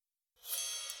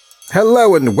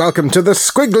Hello and welcome to the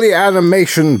Squiggly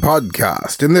Animation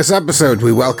Podcast. In this episode,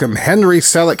 we welcome Henry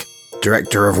Selick,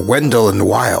 director of Wendell and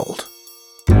Wild.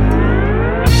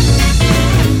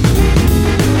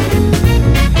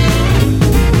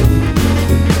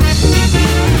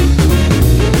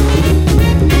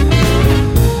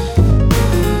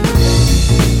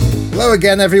 Hello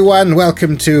again, everyone.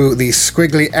 Welcome to the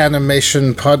Squiggly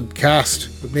Animation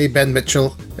Podcast with me, Ben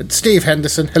Mitchell, and Steve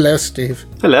Henderson. Hello, Steve.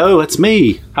 Hello, it's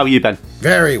me. How are you, Ben?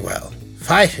 Very well.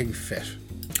 Fighting fit.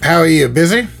 How are you?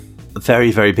 Busy?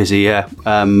 Very, very busy, yeah.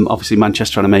 Obviously,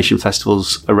 Manchester Animation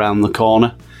Festival's around the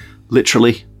corner.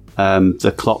 Literally,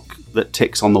 the clock that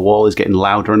ticks on the wall is getting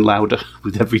louder and louder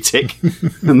with every tick,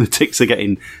 and the ticks are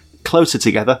getting closer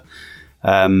together.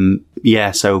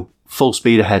 So full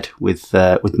speed ahead with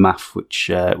MAF,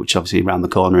 which obviously around the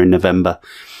corner in November,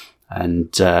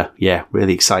 and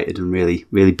really excited and really,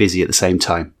 really busy at the same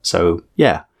time. So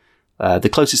the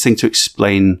closest thing to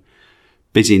explain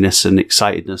busyness and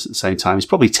excitedness at the same time is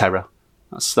probably terror.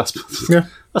 That's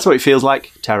what it feels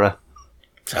like. Terror.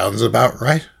 Sounds about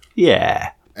right.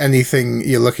 Yeah. Anything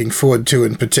you're looking forward to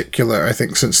in particular? I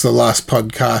think since the last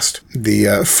podcast,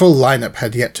 the full lineup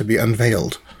had yet to be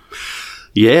unveiled.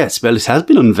 Yes, well, it has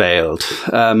been unveiled.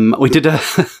 We did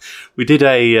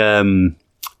a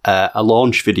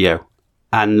launch video,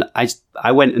 and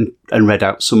I went and read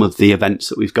out some of the events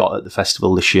that we've got at the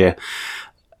festival this year,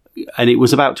 and it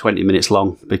was about 20 minutes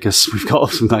long because we've got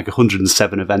something like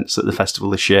 107 events at the festival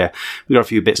this year. We've got a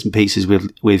few bits and pieces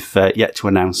we've yet to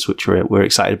announce, which we're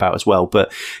excited about as well.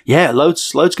 But yeah,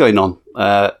 loads going on.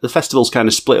 The festival's kind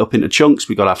of split up into chunks.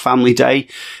 We've got our family day,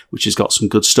 which has got some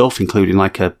good stuff, including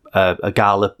like a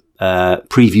gala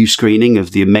preview screening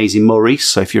of The Amazing Maurice.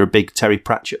 So if you're a big Terry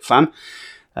Pratchett fan,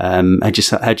 head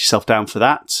yourself down for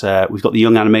that. We've got the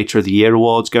Young Animator of the Year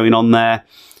Awards going on there.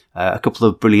 A couple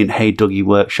of brilliant Hey Dougie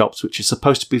workshops, which are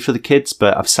supposed to be for the kids,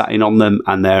 but I've sat in on them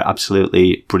and they're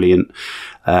absolutely brilliant.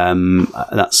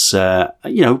 That's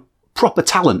proper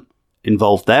talent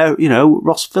involved there. You know,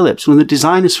 Ross Phillips, one of the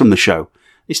designers from the show.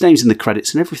 His name's in the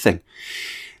credits and everything.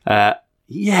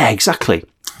 Yeah, exactly.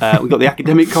 We've got the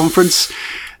academic conference,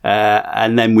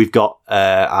 and then we've got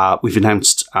we've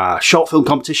announced our short film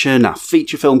competition, our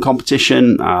feature film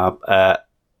competition, our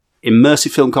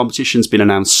immersive film competition's been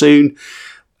announced soon.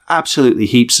 Absolutely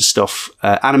heaps of stuff.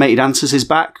 Animated Answers is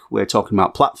back. We're talking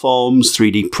about platforms,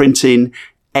 3D printing,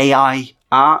 AI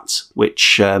art,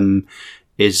 which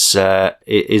is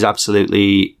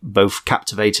absolutely both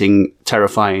captivating,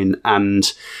 terrifying,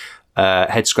 and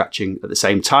head scratching at the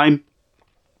same time.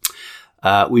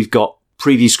 We've got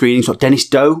preview screenings. We've got Dennis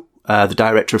Doe, the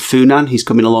director of Funan. He's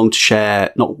coming along to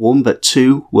share not one but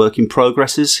two work in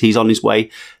progresses. He's on his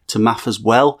way to MAF as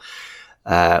well.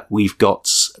 We've got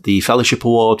the Fellowship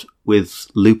Award with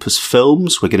Lupus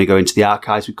Films. We're going to go into the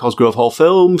archives with Cosgrove Hall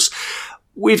Films.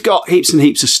 We've got heaps and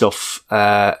heaps of stuff.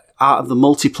 Art of the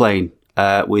Multiplane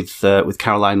with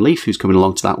Caroline Leaf, who's coming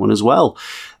along to that one as well.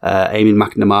 Amy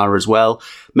McNamara as well.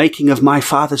 Making of My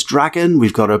Father's Dragon.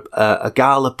 We've got a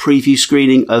gala preview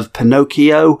screening of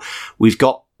Pinocchio. We've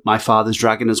got My Father's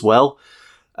Dragon as well.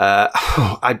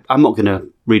 I'm not going to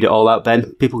read it all out,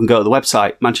 Ben. People can go to the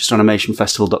website,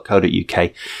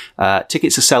 manchesteranimationfestival.co.uk.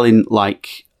 Tickets are selling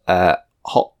like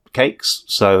hot cakes.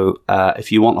 So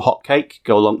if you want a hot cake,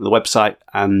 go along to the website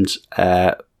and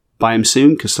buy them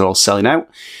soon because they're all selling out.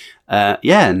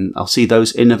 And I'll see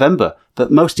those in November.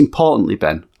 But most importantly,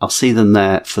 Ben, I'll see them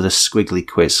there for the Squiggly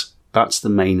Quiz. That's the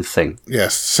main thing.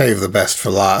 Yes, save the best for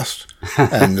last.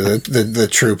 And the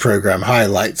true program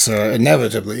highlights are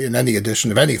inevitably, in any edition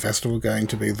of any festival, going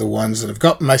to be the ones that have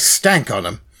got my stank on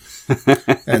them.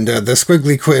 And the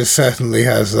Squiggly Quiz certainly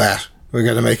has that. We're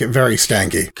going to make it very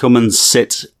stanky. Come and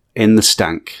sit in the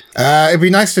stank. It'd be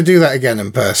nice to do that again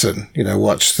in person. You know,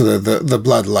 watch the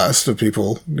bloodlust of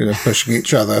people, pushing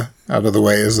each other out of the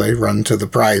way as they run to the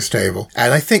prize table.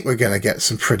 And I think we're going to get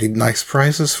some pretty nice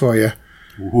prizes for you.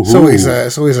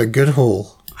 It's always a good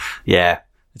haul. Yeah,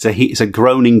 it's a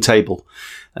groaning table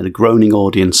and a groaning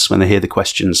audience when they hear the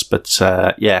questions. But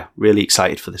really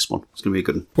excited for this one. It's going to be a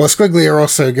good one. Well, Squiggly are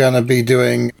also going to be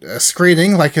doing a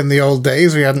screening like in the old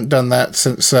days. We hadn't done that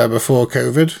since before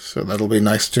COVID, so that'll be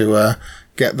nice to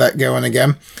get that going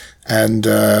again. And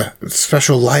a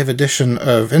special live edition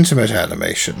of Intimate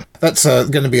Animation. That's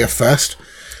going to be a first.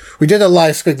 We did a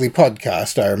live Squiggly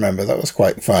podcast, I remember. That was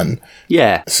quite fun.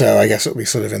 Yeah. So I guess it'll be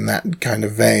sort of in that kind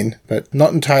of vein, but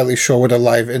not entirely sure what a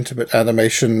live intimate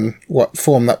animation, what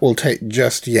form that will take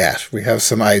just yet. We have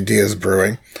some ideas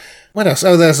brewing. What else?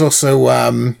 Oh, there's also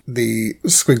the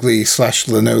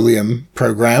Squiggly/Linoleum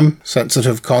program.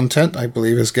 Sensitive Content, I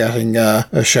believe, is getting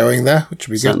a showing there, which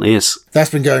would be good. Certainly is.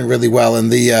 That's been going really well.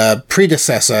 And the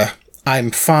predecessor,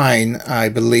 I'm Fine, I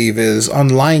believe, is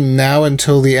online now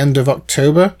until the end of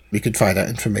October. You could find out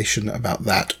information about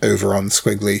that over on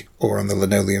Squiggly or on the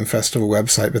Linoleum Festival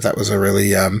website, but that was a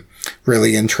really,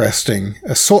 really interesting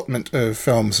assortment of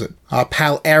films that our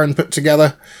pal Aaron put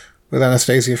together with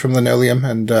Anastasia from Linoleum,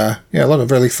 and yeah, a lot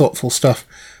of really thoughtful stuff.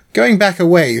 Going back a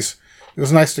ways, it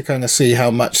was nice to kind of see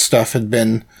how much stuff had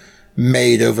been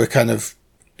made over kind of,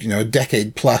 a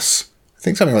decade plus. I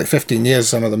think something like 15 years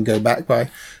some of them go back by.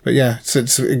 But yeah,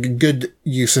 it's a good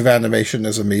use of animation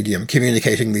as a medium,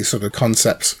 communicating these sort of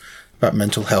concepts about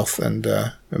mental health and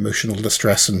emotional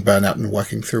distress and burnout and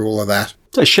working through all of that.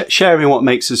 So sharing what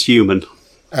makes us human.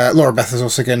 Laura Beth is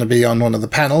also going to be on one of the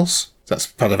panels. That's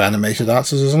part of Animated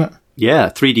Arts, isn't it? Yeah,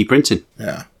 3D printing.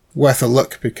 Yeah, worth a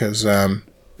look because, I've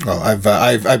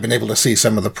been able to see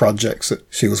some of the projects that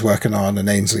she was working on, and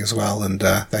Ainsley as well, and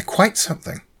they're quite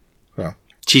something. So.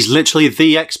 She's literally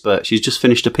the expert. She's just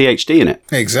finished a PhD in it.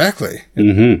 Exactly.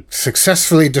 Mm-hmm.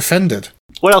 Successfully defended.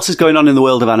 What else is going on in the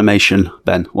world of animation,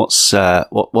 Ben? What's coming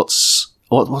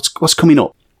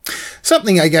up?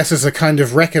 Something, I guess, is a kind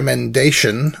of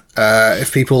recommendation.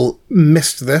 If people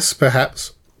missed this,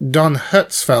 perhaps. Don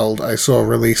Hertzfeld, I saw,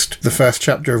 released the first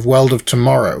chapter of World of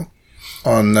Tomorrow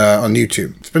on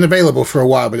YouTube. It's been available for a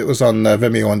while, but it was on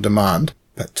Vimeo on demand.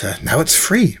 But now it's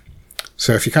free.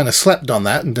 So if you kind of slept on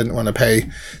that and didn't want to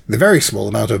pay the very small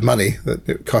amount of money that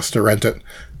it costs to rent it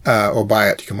or buy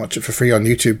it, you can watch it for free on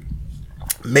YouTube.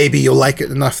 Maybe you'll like it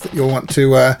enough that you'll want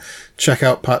to check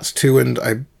out parts 2, and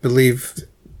I believe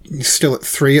he's still at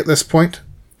 3 at this point.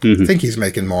 Mm-hmm. I think he's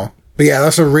making more. But yeah,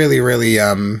 that's a really, really...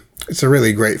 it's a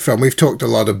really great film. We've talked a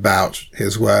lot about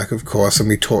his work, of course, and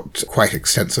we talked quite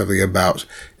extensively about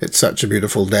It's Such a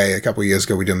Beautiful Day. A couple of years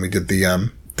ago, we did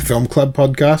the Film Club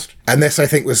podcast. And this, I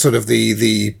think, was sort of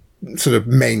the sort of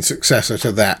main successor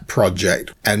to that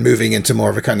project, and moving into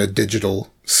more of a kind of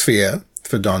digital sphere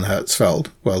for Don Hertzfeld,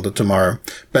 World of Tomorrow.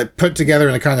 But put together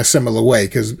in a kind of similar way,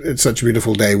 because It's Such a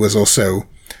Beautiful Day was also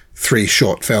 3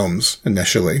 short films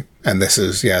initially. And this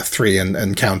is, 3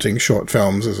 and counting short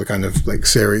films as a kind of like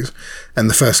series. And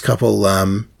the first couple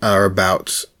are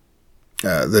about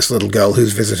this little girl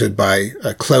who's visited by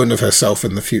a clone of herself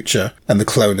in the future. And the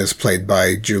clone is played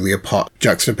by Julia Pott,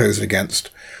 juxtaposed against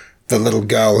the little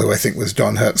girl who I think was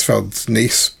Don Hertzfeld's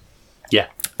niece. Yeah.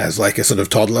 As like a sort of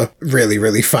toddler. Really,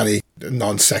 really funny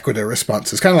non sequitur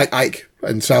responses. Kind of like Ike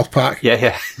in South Park.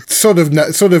 Yeah. Sort of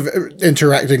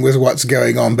interacting with what's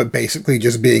going on, but basically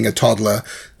just being a toddler.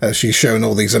 She's shown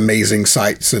all these amazing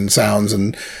sights and sounds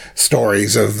and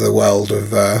stories of the world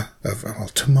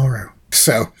of tomorrow.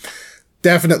 So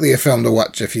definitely a film to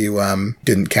watch if you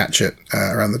didn't catch it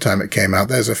around the time it came out.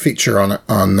 There's a feature on it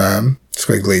on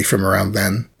Squiggly from around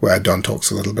then where Don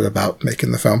talks a little bit about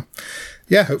making the film.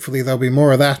 Yeah, hopefully there'll be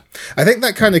more of that. I think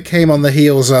that kind of came on the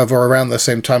heels of, or around the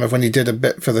same time of when he did a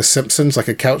bit for The Simpsons, like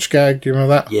a couch gag. Do you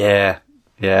remember that? Yeah.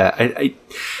 I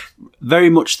very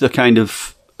much the kind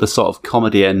of the sort of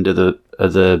comedy end of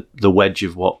the wedge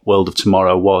of what World of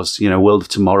Tomorrow was. World of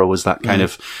Tomorrow was that kind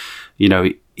of,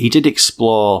 he did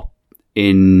explore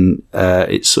in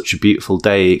It's Such a Beautiful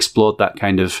Day. He explored that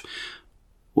kind of,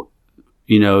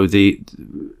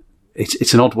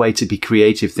 It's an odd way to be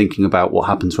creative, thinking about what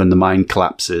happens when the mind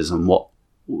collapses and what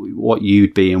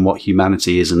you'd be and what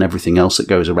humanity is and everything else that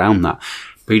goes around that.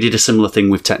 But he did a similar thing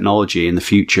with technology in the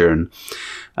future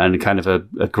and kind of a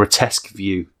grotesque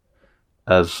view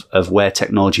of where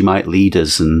technology might lead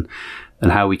us and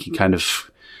how we can kind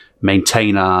of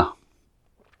maintain our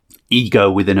ego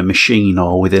within a machine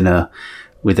or within a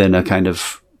kind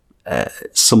of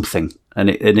something. And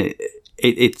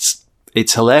it's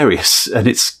hilarious and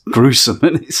it's gruesome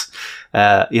and it's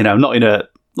not in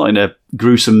a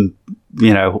gruesome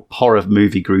horror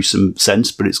movie gruesome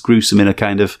sense, but it's gruesome in a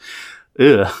kind of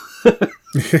I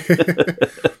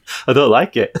don't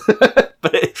like it.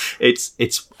 But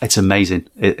it's amazing.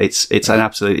 It's an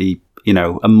absolutely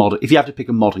a modern. If you have to pick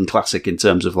a modern classic in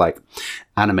terms of like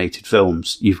animated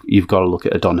films, you've got to look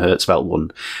at a Don Hertzfeldt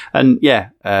one. And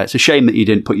it's a shame that you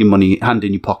didn't put your hand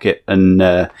in your pocket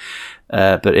and.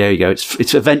 But there you go.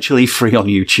 It's eventually free on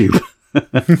YouTube.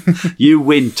 You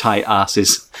win, tight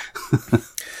asses.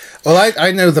 Well,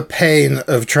 I know the pain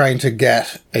of trying to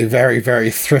get a very,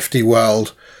 very thrifty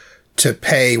world to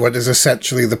pay what is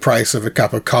essentially the price of a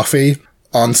cup of coffee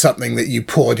on something that you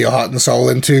poured your heart and soul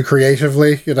into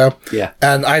creatively, Yeah.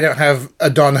 And I don't have a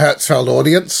Don Hertzfeld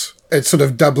audience. It's sort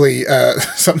of doubly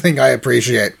something I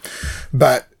appreciate.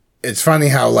 But it's funny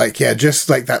how, like, yeah, just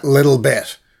like that little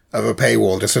bit of a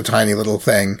paywall, just a tiny little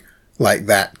thing like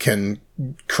that can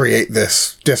create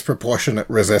this disproportionate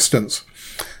resistance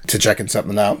to checking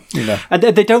something out, you know. And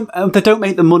they don't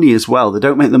make the money as well. They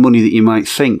don't make the money that you might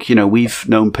think. You know, we've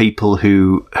known people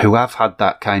who have had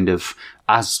that kind of,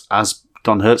 as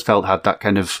Don Hertzfeldt had that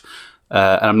kind of,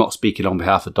 and I'm not speaking on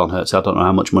behalf of Don Hertzfeldt, I don't know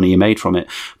how much money he made from it,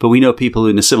 but we know people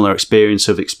in a similar experience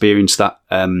have experienced that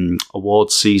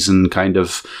awards season kind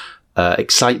of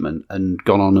excitement and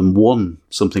gone on and won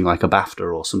something like a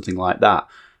BAFTA or something like that,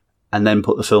 and then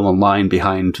put the film online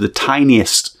behind the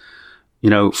tiniest, you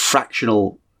know,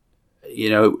 fractional, you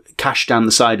know, cash down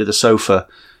the side of the sofa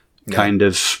kind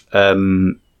of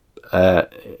money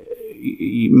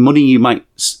you might,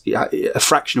 a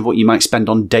fraction of what you might spend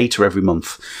on data every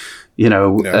month, you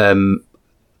know,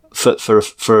 for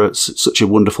such a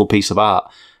wonderful piece of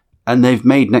art, and they've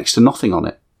made next to nothing on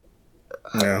it.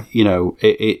 Yeah. You know,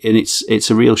 and it's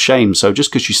a real shame. So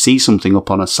just because you see something up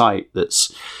on a site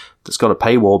that's got a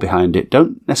paywall behind it,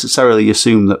 don't necessarily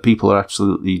assume that people are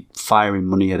absolutely firing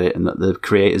money at it and that the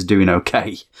creator's doing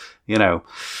okay. You know,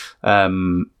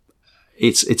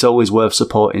 it's always worth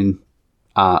supporting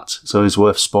art. It's always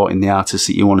worth supporting the artists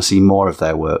that you want to see more of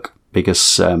their work,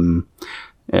 because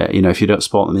you know, if you don't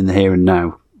support them in the here and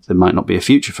now, there might not be a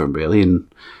future for them, really.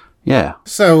 And yeah,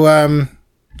 so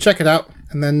check it out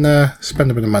and then spend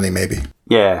a bit of money, maybe.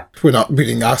 Yeah, we're not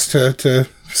being asked to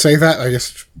say that.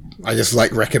 I just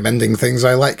like recommending things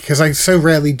I like, because I so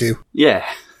rarely do. Yeah.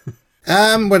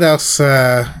 What else?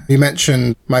 You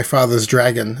mentioned My Father's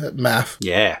Dragon at MAF.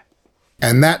 Yeah.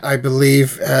 And that, I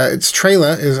believe, its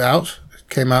trailer is out. It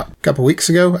came out a couple of weeks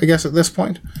ago, I guess, at this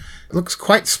point. It looks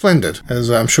quite splendid,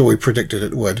 as I'm sure we predicted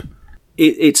it would.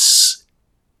 It's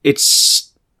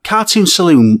Cartoon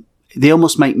Saloon. They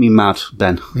almost make me mad,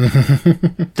 Ben.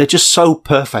 They're just so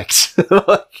perfect.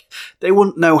 Like, they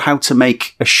wouldn't know how to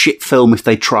make a shit film if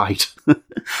they tried.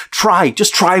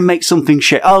 Just try and make something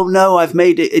shit. Oh no, I've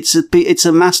made it. It's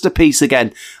a masterpiece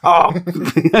again. Oh,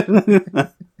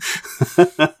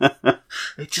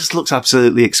 it just looks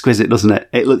absolutely exquisite, doesn't it?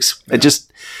 It looks it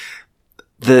just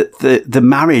the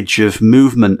marriage of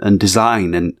movement and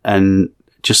design and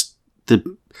just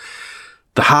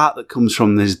the heart that comes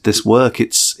from this work.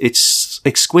 It's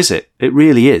exquisite. It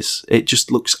really is. It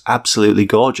just looks absolutely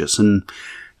gorgeous. And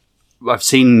I've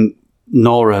seen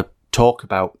Nora talk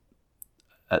about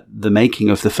the making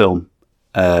of the film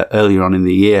earlier on in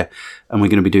the year, and we're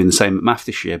going to be doing the same at MAF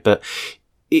this year. But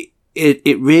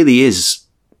it really is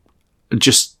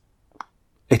just,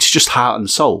 it's just heart and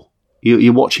soul.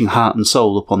 You're watching heart and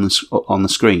soul up on the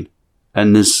screen,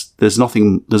 and there's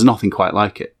nothing quite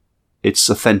like it.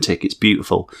 It's authentic, it's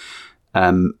beautiful,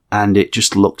 and it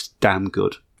just looks damn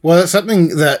good. Well, it's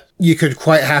something that you could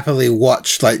quite happily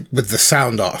watch, like, with the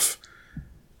sound off.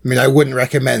 I mean, I wouldn't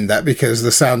recommend that, because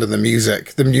the sound of the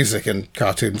music in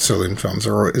Cartoon Saloon films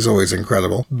is always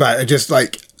incredible. But just,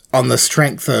 like, on the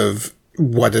strength of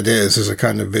what it is as a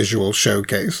kind of visual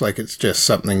showcase, like, it's just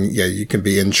something, yeah, you can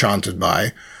be enchanted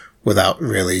by without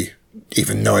really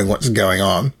even knowing what's going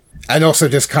on. And also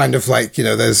just kind of like, you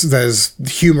know, there's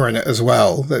humor in it as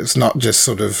well. It's not just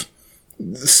sort of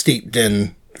steeped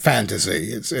in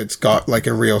fantasy. It's got like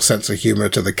a real sense of humor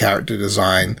to the character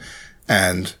design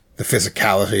and the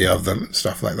physicality of them and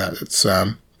stuff like that. It's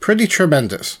pretty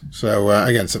tremendous. So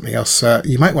again, something else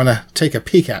you might want to take a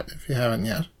peek at if you haven't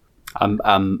yet.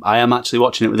 I am actually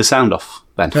watching it with the sound off,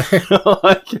 Ben.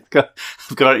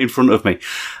 I've got it in front of me.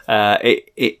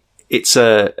 It's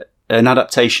an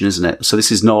adaptation, isn't it? So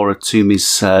this is Nora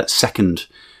Twomey's second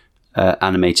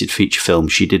animated feature film.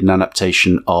 She did an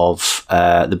adaptation of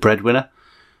The Breadwinner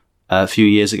a few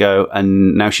years ago,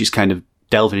 and now she's kind of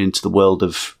delving into the world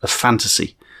of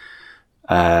fantasy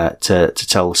to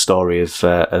tell the story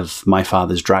of My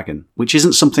Father's Dragon, which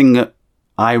isn't something that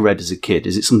I read as a kid.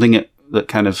 Is it something that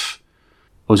kind of,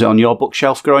 was it on your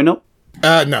bookshelf growing up?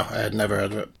 No, I had never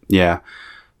heard of it. Yeah,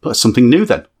 but it's something new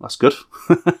then. That's good.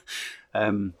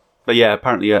 But yeah,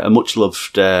 apparently a much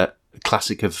loved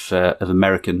classic of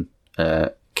American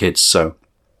kids. So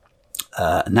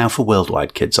now for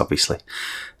worldwide kids, obviously.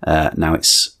 Now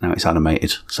it's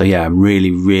animated. So yeah, I'm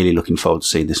really, really looking forward to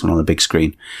seeing this one on the big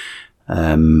screen.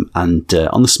 And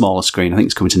on the smaller screen, I think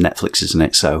it's coming to Netflix, isn't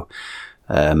it? So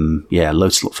yeah,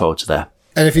 loads to look forward to there.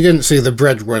 And if you didn't see The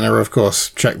Breadwinner, of course,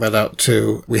 check that out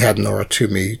too. We had Nora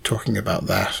Twomey talking about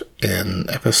that in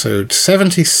episode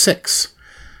 76.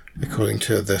 According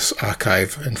to this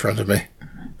archive in front of me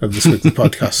of this weekly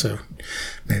podcast. So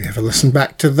maybe have a listen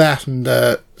back to that and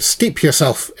steep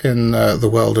yourself in the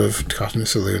world of Cartoon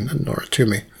Saloon and Nora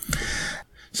Twomey.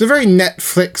 It's a very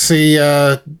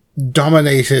Netflixy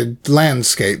dominated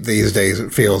landscape these days,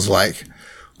 it feels like.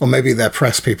 Or maybe their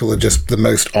press people are just the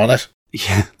most on it.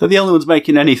 Yeah, they're the only ones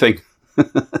making anything.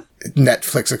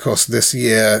 Netflix, of course, this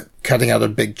year cutting out a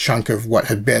big chunk of what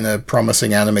had been a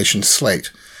promising animation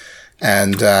slate.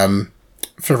 And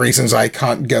for reasons I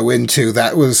can't go into,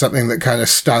 that was something that kind of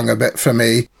stung a bit for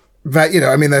me. But,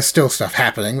 I mean, there's still stuff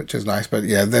happening, which is nice. But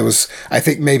yeah, I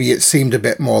think maybe it seemed a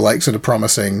bit more like sort of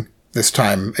promising this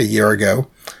time a year ago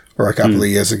or a couple of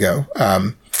years ago.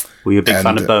 Were you a big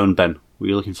fan of Bone, Ben? Were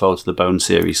you looking forward to the Bone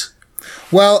series?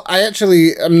 Well,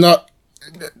 I'm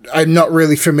not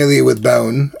really familiar with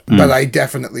Bone, but I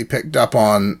definitely picked up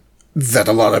on that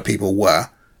a lot of people were.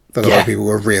 That a lot of people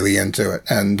were really into it.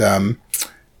 And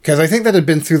because I think that had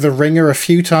been through the ringer a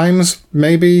few times,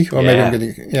 maybe. Or maybe I'm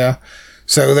getting...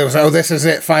 So there was, this is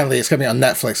it, finally, it's coming on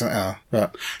Netflix.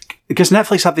 But. Because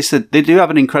Netflix have this, they do have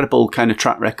an incredible kind of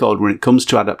track record when it comes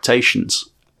to adaptations.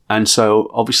 And so,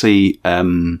 obviously,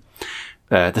 The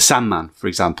Sandman, for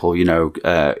example,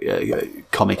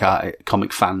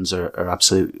 comic fans are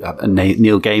absolutely,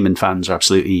 Neil Gaiman fans are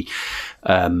absolutely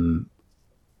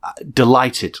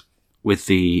delighted with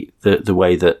the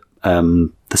way that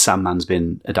The Sandman's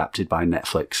been adapted by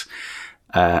Netflix.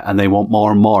 And they want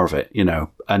more and more of it,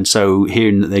 And so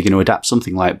hearing that they're going to adapt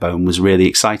something like Bone was really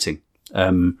exciting.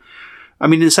 I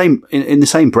mean, in the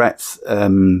same breath,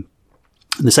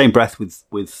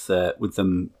 with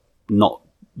them not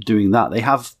doing that, they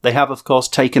have of course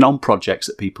taken on projects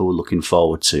that people were looking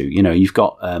forward to. You've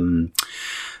got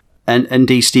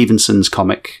N.D. Stevenson's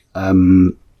comic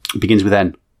begins with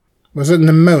N. Was it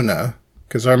Nimona?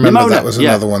 Because I remember that was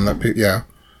another one that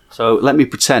So let me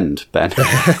pretend, Ben.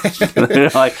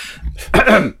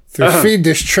 Through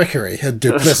fiendish trickery and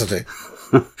duplicity.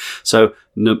 So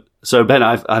Ben,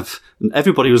 I've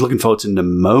everybody was looking forward to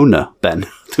Nimona, Ben.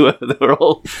 They were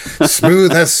all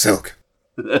smooth as silk.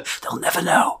 They'll never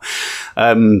know.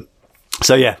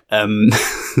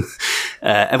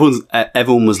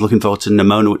 Everyone was looking forward to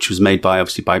Nimona, which was made by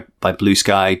Blue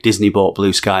Sky. Disney bought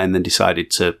Blue Sky and then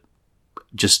decided to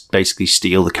just basically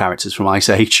steal the characters from Ice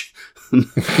Age.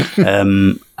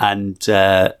 And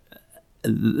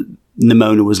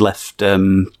Nimona was left,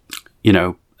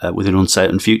 with an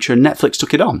uncertain future, and Netflix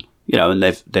took it on, and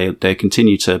they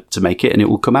continue to make it, and it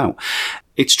will come out.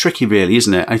 It's tricky, really,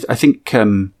 isn't it? I think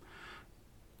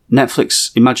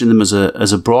Netflix, imagine them as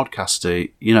a broadcaster.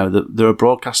 There are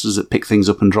broadcasters that pick things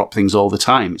up and drop things all the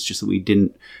time. It's just that we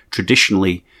didn't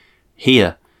traditionally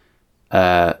hear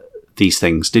these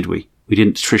things, did we? We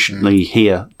didn't traditionally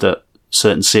hear that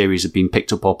certain series have been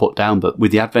picked up or put down, but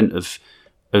with the advent of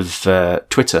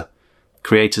Twitter,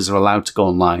 creators are allowed to go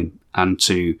online and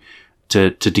to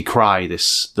decry the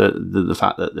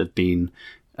fact that they've been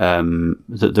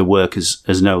that the work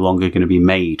is no longer going to be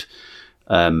made,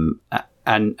 and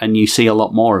you see a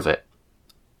lot more of it.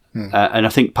 And I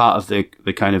think part of the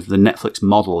kind of the Netflix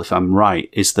model, if I'm right,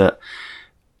 is that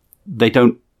they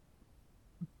don't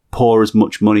pour as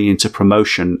much money into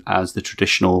promotion as the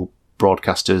traditional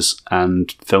broadcasters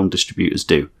and film distributors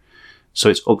do. So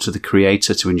it's up to the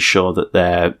creator to ensure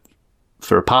that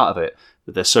for a part of it,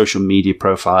 that their social media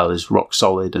profile is rock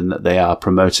solid and that they are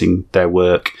promoting their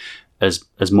work as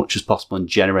much as possible and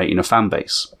generating a fan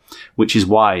base, which is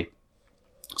why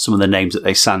some of the names that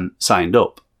they signed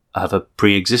up have a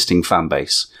pre-existing fan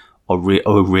base or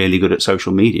are really good at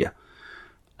social media.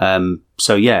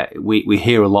 We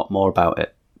hear a lot more about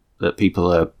it, that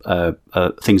people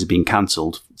things are being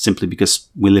cancelled simply because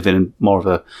we live in more of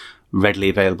a readily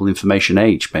available information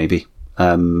age, maybe.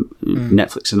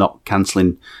 Netflix are not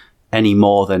cancelling any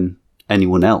more than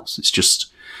anyone else. It's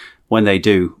just when they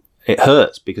do, it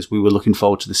hurts because we were looking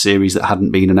forward to the series that hadn't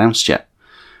been announced yet.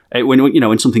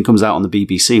 When something comes out on the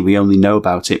BBC, we only know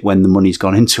about it when the money's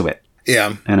gone into it.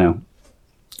 Yeah.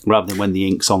 Rather than when the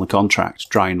ink's on the contract,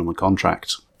 drying on the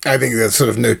contract. I think that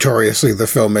sort of notoriously the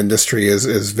film industry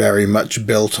is very much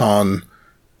built on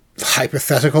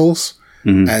hypotheticals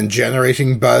and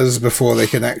generating buzz before they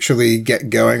can actually get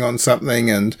going on something,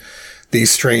 and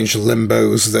these strange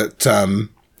limbos that,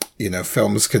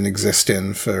 films can exist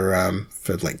in for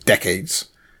like decades.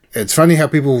 It's funny how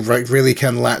people really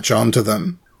can latch onto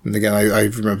them. And again, I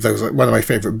remember that was one of my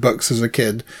favorite books as a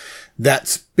kid.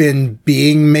 That's been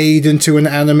being made into an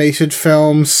animated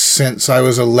film since I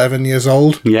was 11 years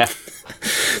old. Yeah.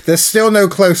 They're still no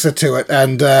closer to it.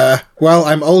 And,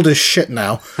 I'm old as shit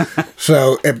now.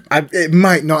 So it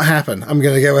might not happen. I'm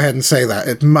going to go ahead and say that.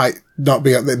 It might not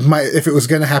be. If it was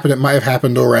going to happen, it might have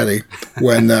happened already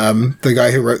when the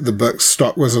guy who wrote the book's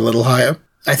stock was a little higher.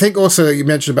 I think also you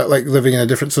mentioned about like living in a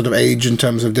different sort of age in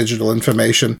terms of digital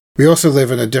information. We also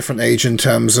live in a different age in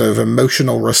terms of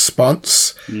emotional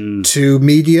response to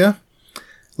media.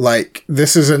 Like,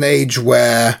 this is an age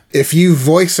where if you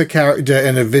voice a character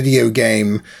in a video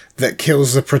game that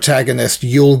kills the protagonist,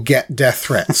 you'll get death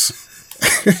threats.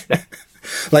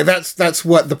 Like, that's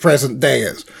what the present day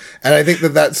is. And I think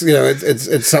that's, you know,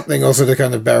 it's something also to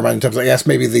kind of bear in mind in terms of, I guess,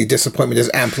 maybe the disappointment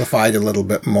is amplified a little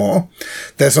bit more.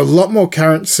 There's a lot more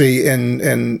currency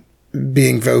in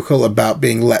being vocal about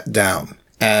being let down.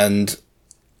 And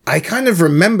I kind of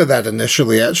remember that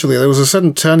initially, actually. There was a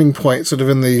sudden turning point sort of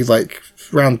in the, like,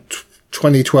 around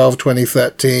 2012,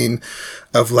 2013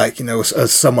 of, like, you know,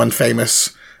 as someone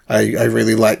famous I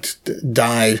really liked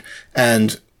died,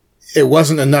 and it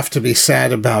wasn't enough to be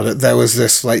sad about it. There was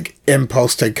this, like,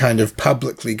 impulse to kind of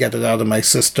publicly get it out of my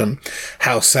system,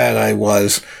 how sad I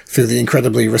was through the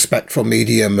incredibly respectful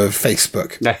medium of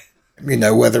Facebook. Yeah. You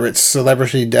know, whether it's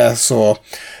celebrity deaths or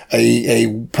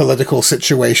a political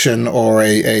situation or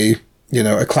a you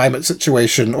know, a climate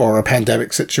situation or a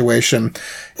pandemic situation,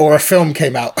 or a film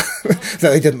came out that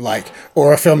they didn't like,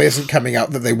 or a film isn't coming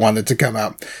out that they wanted to come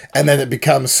out. And then it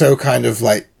becomes so kind of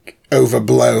like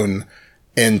overblown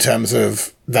in terms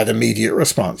of that immediate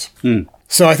response.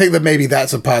 So I think that maybe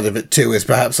that's a part of it too, is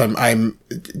perhaps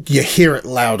you hear it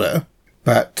louder.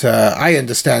 But I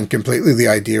understand completely the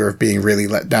idea of being really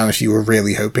let down if you were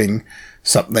really hoping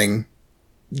something,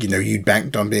 you know, you'd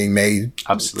banked on being made,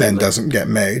 Absolutely. then doesn't get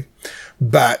made.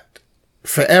 But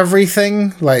for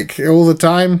everything, like all the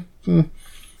time, and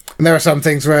there are some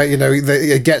things where, you know,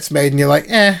 it gets made and you're like,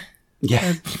 Yeah.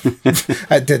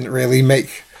 that didn't really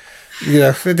make, you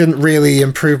know, it didn't really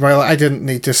improve my life. I didn't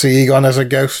need to see Egon as a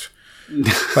ghost.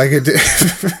 Like,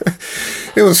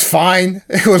 it was fine.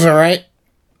 It was all right.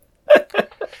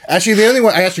 Actually, the only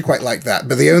one, I actually quite like that,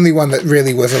 but the only one that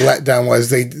really was a letdown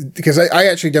was because I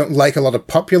actually don't like a lot of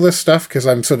popular stuff because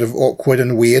I'm sort of awkward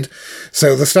and weird.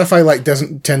 So the stuff I like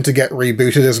doesn't tend to get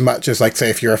rebooted as much as, like, say,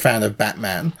 if you're a fan of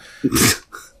Batman.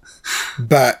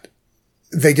 But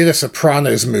they did a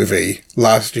Sopranos movie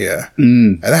last year,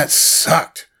 and that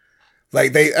sucked.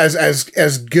 Like,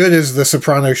 as good as the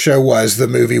Sopranos show was, the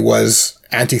movie was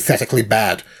antithetically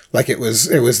bad. Like, it was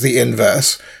the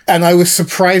inverse. And I was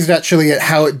surprised, actually, at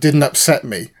how it didn't upset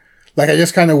me. Like, I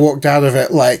just kind of walked out of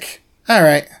it like, all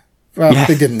right, well,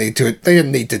 They didn't need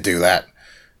to do that.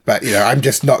 But, you know,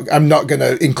 I'm not going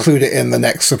to include it in the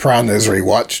next Sopranos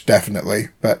rewatch, definitely.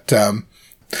 But,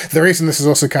 the reason this is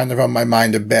also kind of on my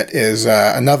mind a bit is,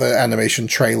 another animation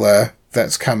trailer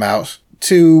that's come out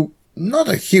to not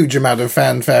a huge amount of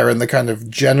fanfare in the kind of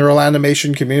general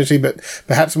animation community, but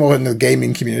perhaps more in the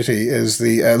gaming community, is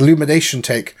the Illumination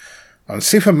take on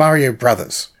Super Mario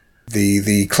Brothers,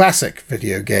 the classic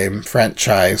video game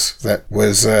franchise that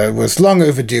was long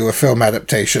overdue a film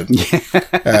adaptation.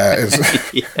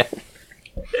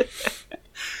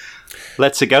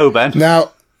 Let's go, Ben.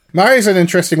 Now, Mario's an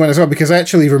interesting one as well, because I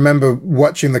actually remember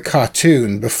watching the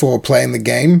cartoon before playing the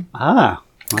game. Ah.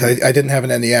 I didn't have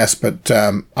an NES, but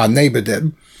our neighbor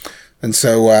did. And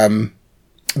so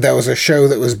there was a show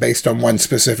that was based on one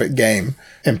specific game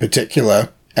in particular,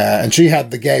 and she had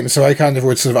the game, so I kind of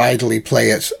would sort of idly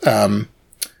play it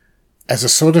as a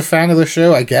sort of fan of the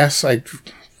show, I guess. I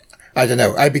don't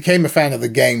know. I became a fan of the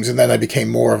games, and then I became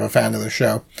more of a fan of the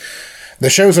show. The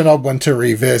show's an odd one to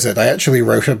revisit. I actually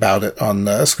wrote about it on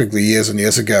Squiggly years and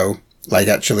years ago, like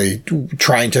actually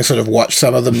trying to sort of watch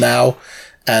some of them now.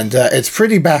 And it's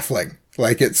pretty baffling.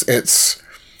 Like, it's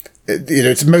you know,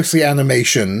 it's mostly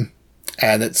animation,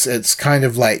 and it's kind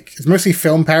of like, it's mostly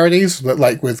film parodies, but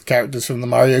like with characters from the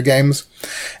Mario games,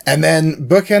 and then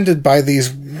bookended by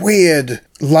these weird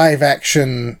live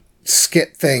action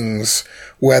skit things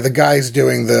where the guy's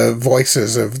doing the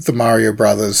voices of the Mario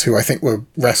brothers, who I think were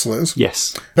wrestlers.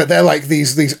 Yes. But they're like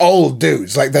these old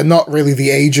dudes. Like, they're not really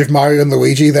the age of Mario and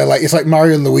Luigi. They're like, it's like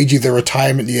Mario and Luigi, the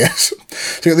retirement years.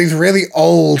 So you got these really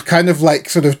old, kind of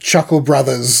like sort of Chuckle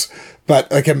Brothers,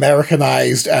 but like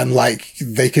Americanized, and like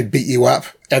they could beat you up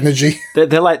energy.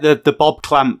 They're like the Bob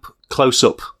Clamp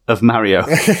close-up of Mario.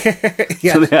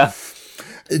 Yeah.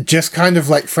 Just kind of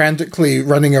like frantically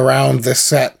running around this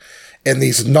set in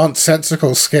these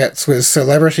nonsensical skits with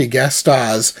celebrity guest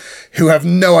stars who have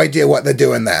no idea what they're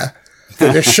doing there.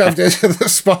 They're just shoved into the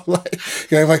spotlight.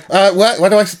 You're like, what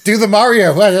do I do? The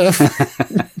Mario?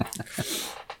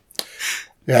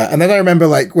 Yeah, and then I remember,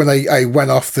 like, when I went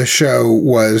off the show,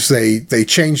 was they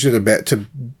changed it a bit to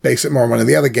base it more on one of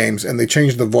the other games, and they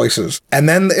changed the voices. And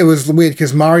then it was weird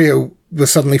because Mario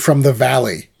was suddenly from the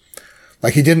Valley.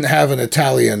 Like, he didn't have an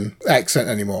Italian accent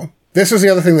anymore. This was the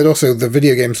other thing that also the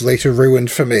video games later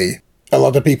ruined for me. A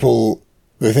lot of people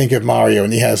they think of Mario,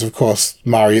 and he has, of course,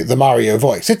 the Mario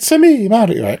voice. It's-a me,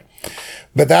 Mario, right?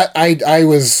 But that I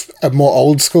was a more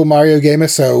old school Mario gamer,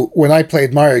 so when I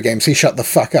played Mario games, he shut the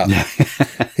fuck up.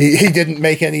 he didn't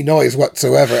make any noise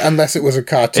whatsoever, unless it was a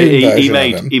cartoon version of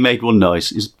him. He made one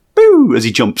noise. He's boo as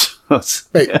he jumped.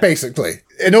 Basically.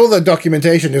 In all the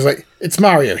documentation, is like, it's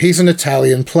Mario. He's an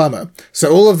Italian plumber.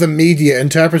 So all of the media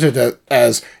interpreted it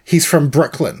as he's from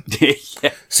Brooklyn. Yeah.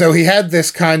 So he had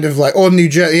this kind of like, or New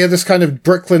Jersey, he had this kind of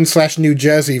Brooklyn/New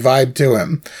Jersey vibe to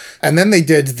him. And then they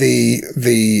did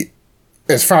the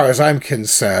as far as I'm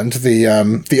concerned,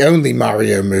 the only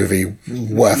Mario movie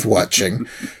worth watching,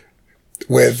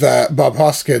 with Bob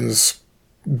Hoskins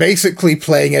basically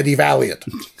playing Eddie Valiant.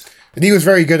 And he was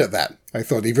very good at that. I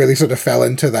thought he really sort of fell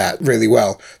into that really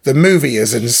well. The movie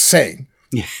is insane.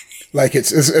 Yeah. Like,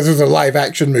 it's a live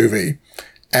action movie.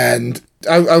 And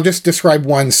I'll just describe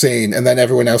one scene, and then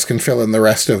everyone else can fill in the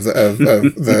rest of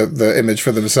the image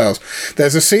for themselves.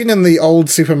 There's a scene in the old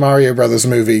Super Mario Brothers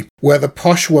movie where the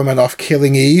posh woman off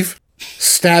Killing Eve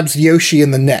stabs Yoshi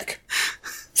in the neck.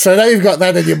 So now you've got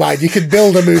that in your mind. You could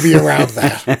build a movie around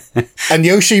that. And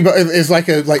Yoshi is like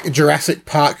a Jurassic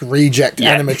Park reject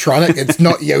animatronic. It's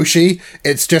not Yoshi.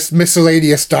 It's just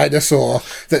miscellaneous dinosaur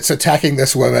that's attacking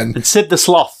this woman. And Sid the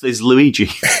Sloth is Luigi.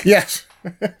 Yes.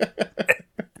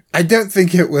 I don't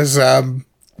think it was a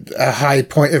high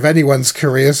point of anyone's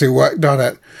careers who worked on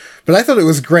it, but I thought it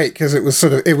was great because it was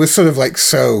sort of like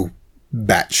so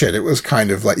batshit. It was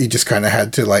kind of like you just kind of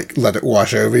had to like let it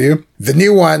wash over you. The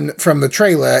new one from the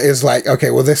trailer is like,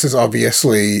 okay, well, this is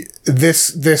obviously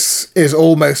this is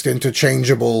almost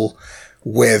interchangeable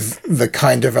with the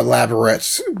kind of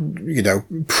elaborate,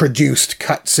 produced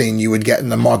cutscene you would get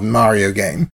in a modern Mario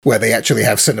game, where they actually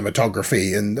have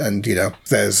cinematography and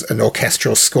there's an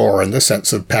orchestral score and a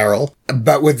sense of peril.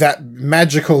 But with that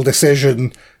magical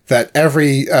decision that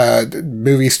every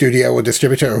movie studio or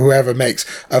distributor or whoever makes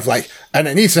of like, and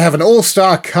it needs to have an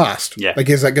all-star cast. Yeah. Like,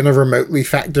 is that going to remotely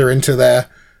factor into their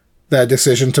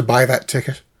decision to buy that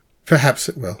ticket? Perhaps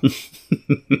it will.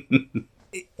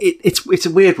 It's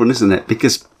a weird one, isn't it?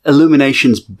 Because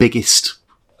Illumination's biggest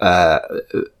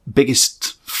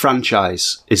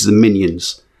franchise is the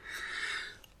Minions.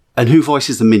 And who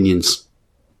voices the Minions?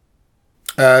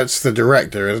 It's the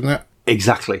director, isn't it?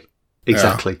 Exactly.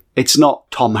 Yeah. It's not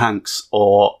Tom Hanks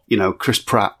or Chris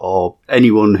Pratt or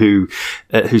anyone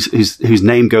whose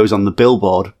name goes on the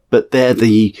billboard, but they're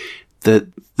the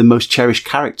most cherished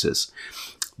characters.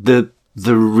 The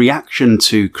reaction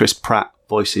to Chris Pratt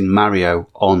voicing Mario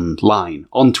online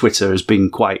on Twitter has been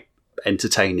quite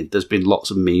entertaining. There's been lots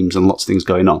of memes and lots of things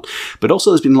going on, but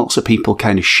also there's been lots of people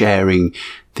kind of sharing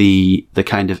the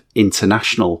kind of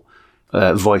international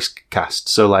voice cast.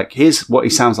 So like, here's what he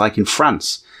sounds like in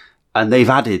France, and they've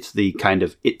added the kind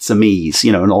of it's-a-me's,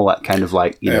 and all that kind of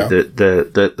like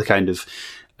the kind of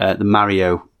the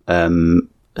Mario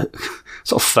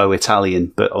sort of faux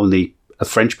Italian, but only a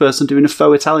French person doing a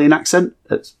faux Italian accent.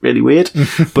 That's really weird.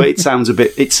 But it sounds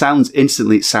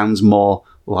more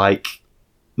like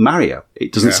Mario.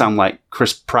 It doesn't sound like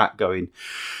Chris Pratt going,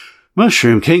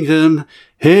 Mushroom Kingdom,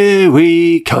 here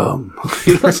we come.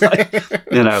 It's like,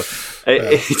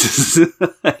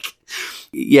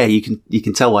 you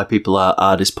can tell why people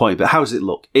are disappointed. But how does it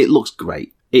look? It looks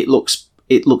great. It looks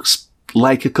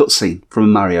like a cutscene from a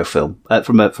Mario film,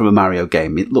 from a Mario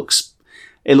game. It looks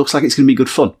like it's going to be good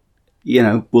fun.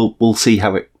 We'll see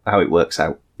how it works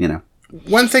out.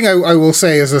 One thing I will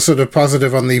say as a sort of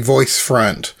positive on the voice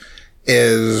front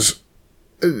is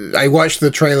I watched the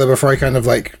trailer before I kind of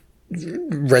like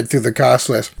read through the cast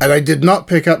list, and I did not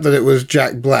pick up that it was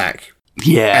Jack Black.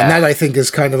 Yeah. And that I think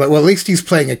is kind of like, well, at least he's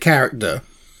playing a character,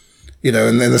 in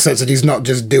the sense that he's not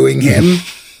just doing him.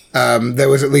 There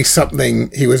was at least something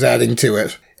he was adding to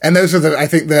it. And those are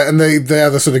the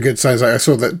other sort of good signs. Like I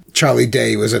saw that Charlie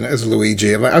Day was in it as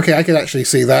Luigi. I'm like, okay, I can actually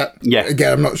see that. Yeah.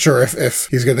 Again, I'm not sure if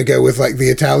he's going to go with like the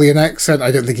Italian accent. I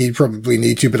don't think he'd probably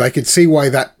need to, but I could see why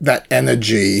that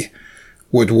energy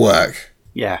would work.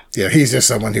 Yeah. Yeah. He's just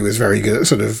someone who is very good at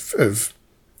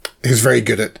he's very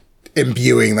good at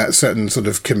imbuing that certain sort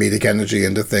of comedic energy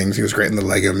into things. He was great in the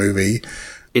Lego movie.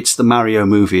 It's the Mario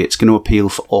movie. It's going to appeal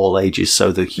for all ages,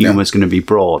 so the humour is going to be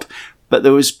broad. But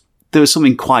there was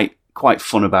something quite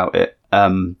fun about it.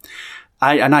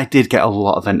 I did get a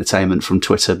lot of entertainment from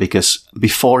Twitter because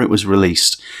before it was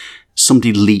released,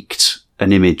 somebody leaked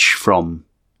an image from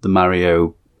the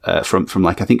Mario from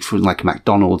like, I think from like a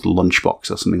McDonald's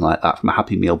lunchbox or something like that, from a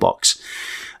Happy Meal box.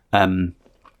 And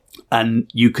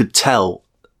you could tell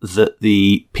that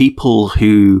the people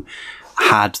who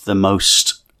had the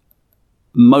most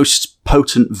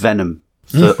potent venom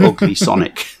for Ugly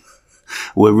Sonic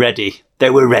were ready. They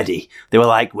were ready. They were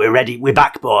like, we're ready. We're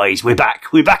back, boys. We're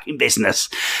back. We're back in business.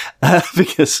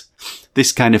 Because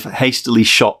this kind of hastily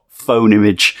shot phone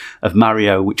image of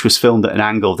Mario, which was filmed at an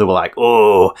angle, they were like,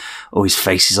 oh, his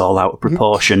face is all out of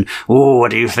proportion. Oh, what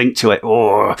do you think to it?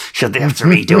 Oh, should they have to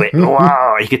redo it?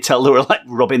 Oh, you could tell they were like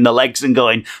rubbing their legs and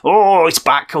going, oh, it's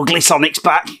back. Ugly Sonic's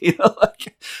back.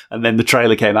 And then the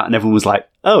trailer came out and everyone was like,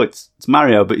 oh, it's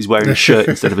Mario, but he's wearing a shirt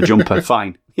instead of a jumper.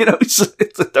 Fine. It's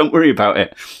don't worry about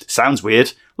it. Sounds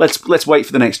weird. Let's wait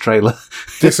for the next trailer.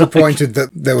 Disappointed that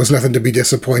there was nothing to be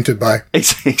disappointed by.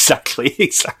 Exactly.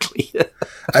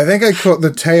 I think I caught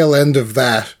the tail end of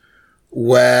that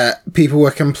where people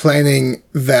were complaining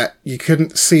that you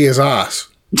couldn't see his ass.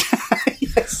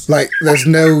 Yes. Like there's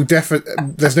no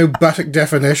buttock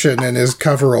definition in his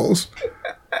coveralls.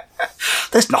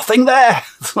 There's nothing there.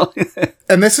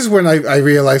 And this is when I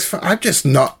realized I'm just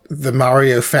not the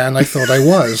Mario fan I thought I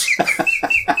was.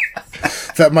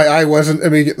 That my eye wasn't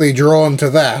immediately drawn to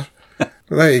that. But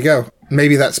there you go.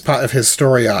 Maybe that's part of his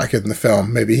story arc in the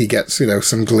film. Maybe he gets,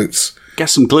 some glutes. Get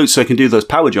some glutes so he can do those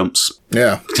power jumps.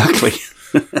 Yeah. Exactly.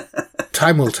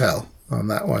 Time will tell on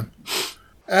that one.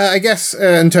 I guess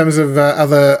in terms of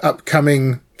other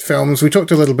upcoming films, we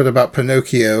talked a little bit about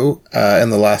Pinocchio in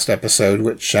the last episode,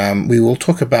 which we will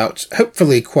talk about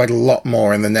hopefully quite a lot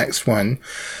more in the next one.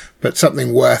 But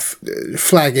something worth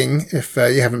flagging, if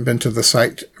you haven't been to the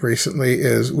site recently,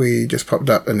 is we just popped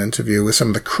up an interview with some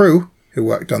of the crew who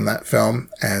worked on that film,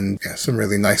 and some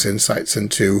really nice insights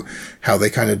into how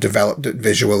they kind of developed it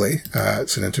visually.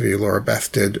 It's an interview Laura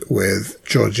Beth did with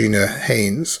Georgina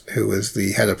Haynes, who is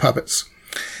the head of puppets,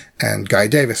 and Guy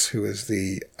Davis, who is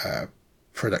the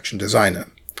production designer.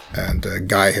 And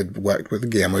Guy had worked with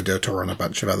Guillermo del Toro on a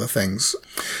bunch of other things.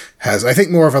 Has, I think,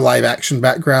 more of a live-action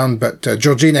background, but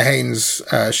Georgina Haynes,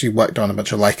 she worked on a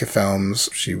bunch of Leica films.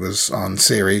 She was on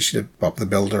series. She did Bob the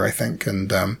Builder, I think,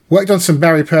 and worked on some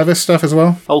Barry Purvis stuff as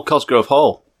well. Old Cosgrove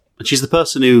Hall. And she's the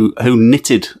person who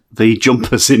knitted the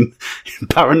jumpers in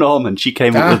Paranorman. She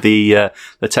came up with the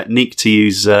technique to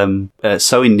use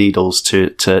sewing needles to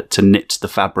knit the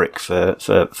fabric for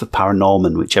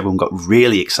Paranorman, which everyone got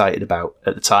really excited about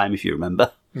at the time, if you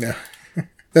remember. Yeah.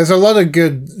 There's a lot of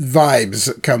good vibes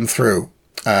that come through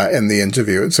in the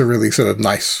interview. It's a really sort of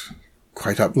nice,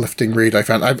 quite uplifting read, I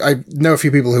found. I know a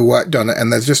few people who worked on it,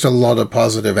 and there's just a lot of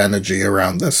positive energy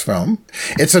around this film.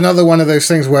 It's another one of those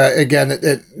things where, again,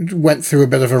 it went through a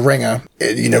bit of a ringer.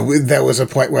 There was a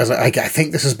point where I was like, I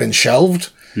think this has been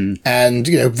shelved. And,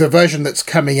 the version that's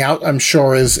coming out, I'm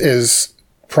sure, is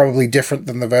probably different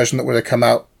than the version that would have come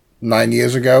out 9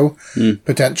 years ago,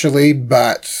 potentially.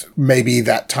 But maybe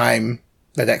that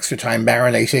extra time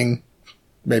marinating,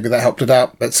 maybe that helped it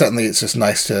out, but certainly it's just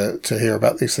nice to hear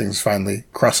about these things finally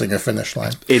crossing a finish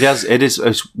line.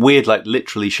 It's weird, like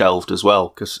literally shelved as well,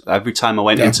 because every time I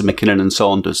went into McKinnon and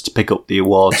Saunders to pick up the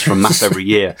awards from MAF every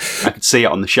year, I could see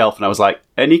it on the shelf and I was like,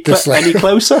 any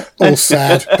closer? All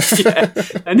sad. Yeah.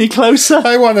 Any closer?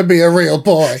 I want to be a real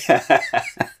boy.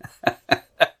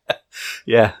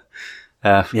 Yeah.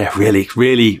 Really,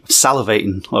 really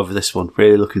salivating over this one.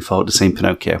 Really looking forward to seeing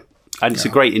Pinocchio. And it's a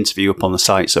great interview up on the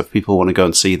site, so if people want to go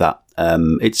and see that,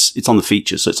 it's on the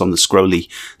features, so it's on the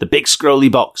big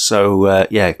scrolly box. So,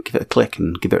 give it a click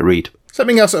and give it a read.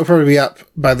 Something else that will probably be up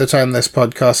by the time this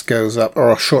podcast goes up,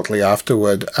 or shortly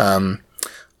afterward,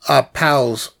 our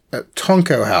pals at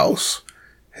Tonko House,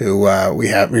 who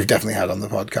we've definitely had on the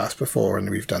podcast before,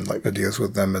 and we've done like videos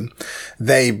with them, and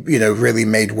they, really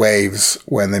made waves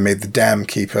when they made The Dam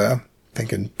Keeper, I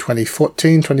think in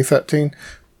 2014, 2013,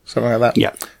 something like that.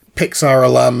 Yeah. Pixar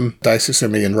alum Daisuke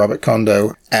Sumi and Robert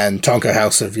Kondo and Tonko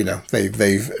House have,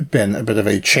 they've been a bit of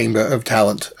a chamber of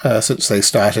talent since they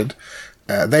started.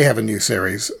 They have a new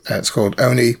series. It's called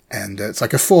Oni, and it's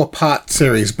like a 4-part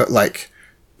series, but like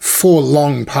 4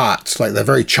 long parts. Like they're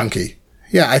very chunky.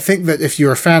 Yeah, I think that if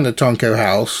you're a fan of Tonko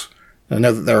House, I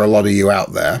know that there are a lot of you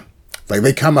out there. Like,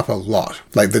 they come up a lot.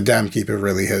 Like, The Dam Keeper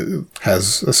really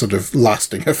has a sort of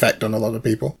lasting effect on a lot of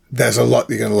people. There's a lot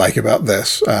you're going to like about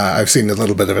this. I've seen a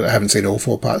little bit of it. I haven't seen all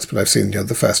 4 parts, but I've seen,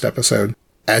 the first episode.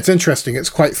 It's interesting. It's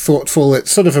quite thoughtful.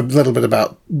 It's sort of a little bit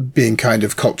about being kind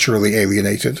of culturally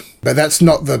alienated. But that's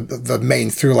not the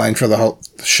main through line for the whole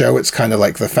show. It's kind of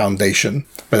like the foundation.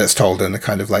 But it's told in a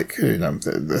kind of like,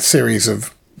 the series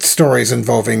of stories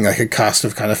involving like a cast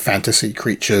of kind of fantasy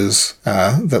creatures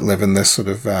that live in this sort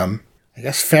of I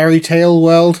guess fairy tale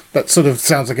world. That sort of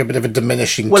sounds like a bit of a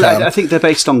diminishing term. Well, I think they're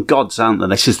based on gods, aren't they?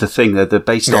 This is the thing. They're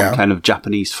based on kind of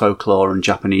Japanese folklore and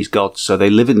Japanese gods. So they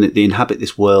live in they inhabit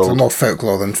this world. So more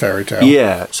folklore than fairy tale.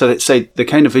 Yeah. So they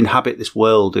kind of inhabit this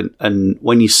world, and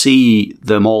when you see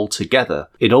them all together,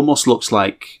 it almost looks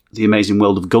like The Amazing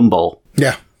World of Gumball.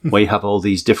 Yeah. Where you have all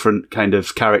these different kind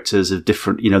of characters of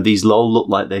different, these all look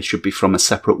like they should be from a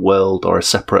separate world or a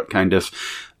separate kind of,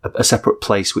 a separate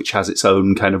place which has its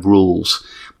own kind of rules.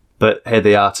 But here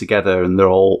they are together, and they're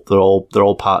all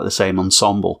part of the same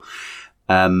ensemble.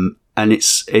 And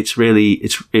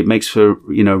it makes for,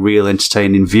 real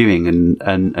entertaining viewing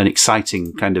and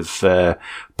exciting kind of,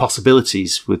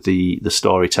 possibilities with the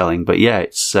storytelling. But yeah,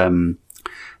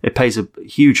 it pays a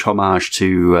huge homage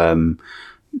to,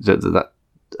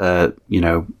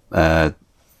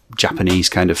 Japanese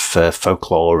kind of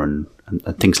folklore and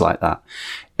things like that.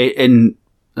 And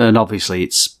obviously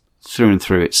it's through and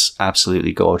through, it's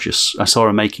absolutely gorgeous. I saw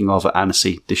a making of at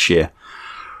Annecy this year.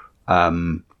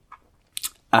 And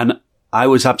I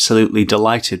was absolutely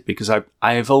delighted because I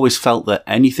have always felt that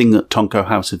anything that Tonko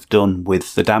House have done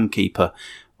with The Dam Keeper,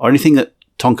 or anything that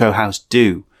Tonko House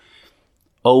do,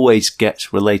 always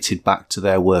gets related back to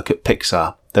their work at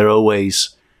Pixar. They're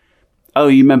always, oh,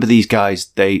 you remember these guys?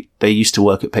 They used to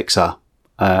work at Pixar,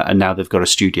 and now they've got a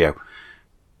studio.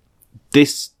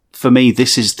 This, for me,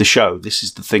 this is the show. This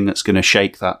is the thing that's going to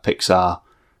shake that Pixar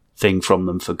thing from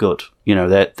them for good.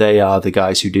 They are the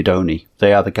guys who did Oni.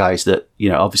 They are the guys that,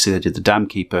 obviously they did The Dam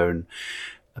Keeper,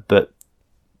 but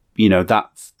that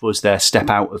was their step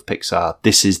out of Pixar.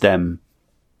 This is them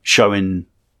showing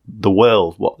the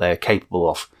world what they're capable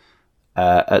of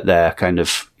at their kind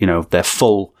of, their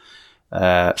full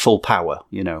power,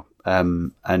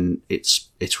 and it's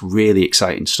really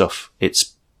exciting stuff.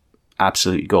 It's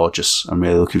absolutely gorgeous. I'm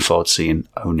really looking forward to seeing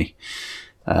Oni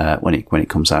when it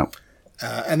comes out.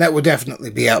 And that will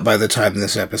definitely be out by the time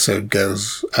this episode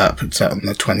goes up. It's out on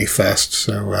the 21st,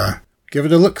 so give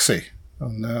it a look-see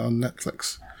on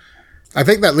Netflix. I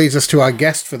think that leads us to our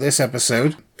guest for this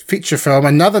episode. Feature film,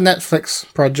 another Netflix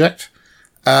project,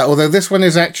 although this one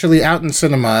is actually out in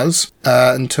cinemas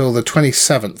until the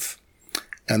 27th.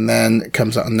 And then it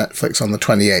comes out on Netflix on the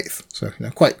 28th. So,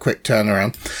 quite quick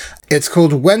turnaround. It's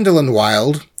called Wendell and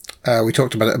Wild. We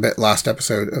talked about it a bit last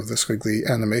episode of the Squiggly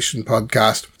Animation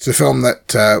Podcast. It's a film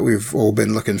that we've all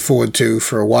been looking forward to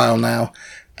for a while now.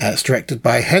 It's directed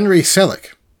by Henry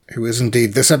Selick, who is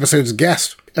indeed this episode's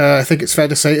guest. I think it's fair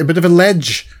to say a bit of a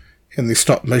ledge in the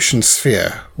stop-motion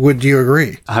sphere. Would you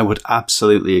agree? I would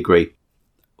absolutely agree.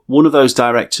 One of those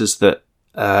directors that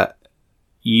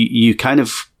you kind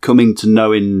of coming to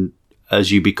knowing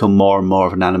as you become more and more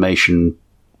of an animation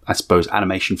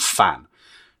fan.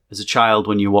 As a child,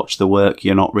 when you watch the work,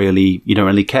 you don't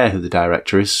really care who the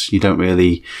director is. You don't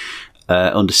really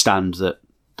understand that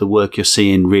the work you're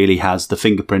seeing really has the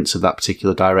fingerprints of that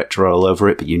particular director all over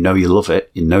it, but you love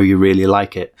it. You really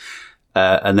like it.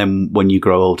 And then when you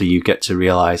grow older, you get to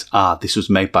realize, this was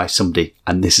made by somebody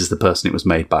and this is the person it was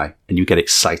made by. And you get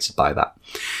excited by that.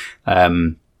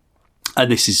 And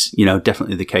this is,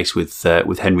 definitely the case with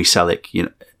Henry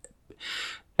Selick.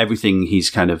 Everything he's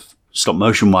kind of stop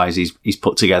motion wise, he's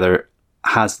put together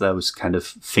has those kind of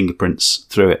fingerprints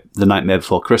through it. The Nightmare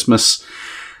Before Christmas,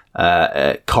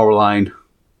 Coraline,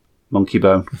 Monkey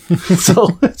Bone. It's in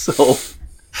there.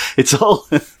 It's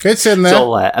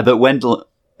all there. But Wendell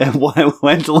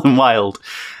and Wild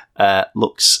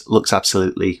looks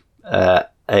absolutely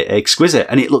exquisite,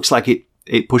 and it looks like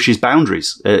it pushes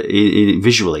boundaries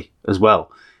visually as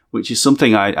well, which is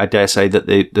something I dare say that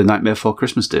the Nightmare Before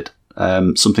Christmas did.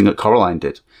 Something that Coraline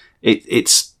did.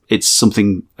 It's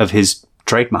something of his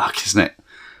trademark, isn't it?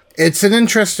 It's an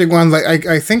interesting one. Like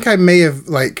I think I may have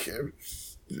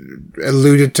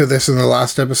alluded to this in the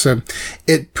last episode.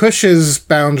 It pushes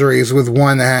boundaries with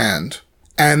one hand,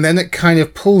 and then it kind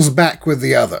of pulls back with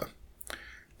the other.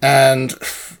 And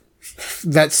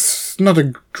that's not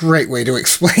a great way to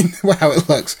explain how it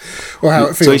looks or how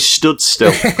it feels. So he stood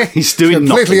still. He's doing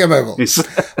completely nothing.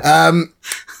 Immobile.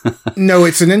 No,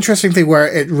 it's an interesting thing where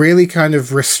it really kind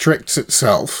of restricts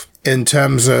itself in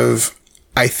terms of,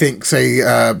 I think, say,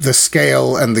 the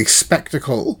scale and the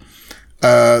spectacle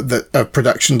of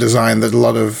production design that a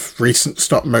lot of recent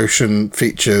stop motion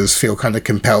features feel kind of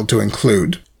compelled to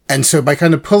include. And so by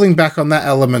kind of pulling back on that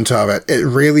element of it, it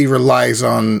really relies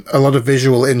on a lot of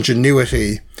visual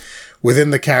ingenuity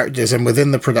within the characters and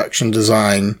within the production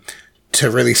design to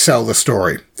really sell the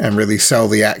story and really sell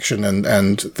the action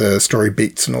and the story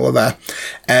beats and all of that.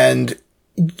 And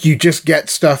you just get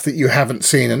stuff that you haven't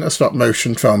seen in a stop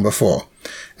motion film before.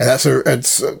 And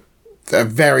it's a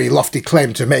very lofty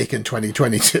claim to make in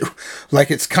 2022.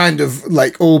 Like, it's kind of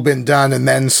like all been done and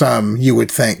then some, you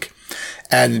would think.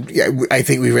 And I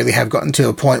think we really have gotten to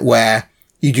a point where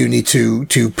you do need to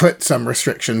put some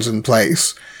restrictions in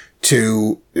place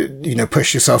to,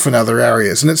 push yourself in other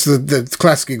areas. And it's the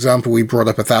classic example we brought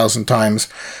up 1,000 times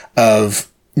of,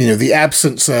 the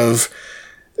absence of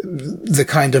the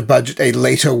kind of budget a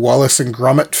later Wallace and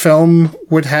Gromit film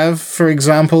would have, for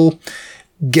example,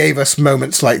 gave us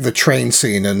moments like the train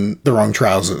scene in The Wrong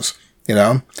Trousers, you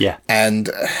know? Yeah. And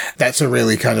that's a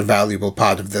really kind of valuable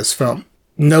part of this film.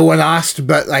 No one asked,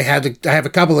 but I have a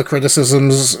couple of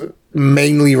criticisms,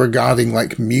 mainly regarding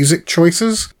like music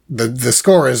choices. The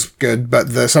score is good, but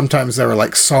sometimes there are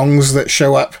like songs that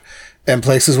show up in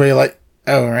places where you're like,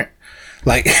 oh, right.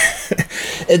 Like,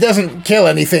 it doesn't kill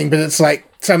anything, but it's like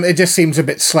it just seems a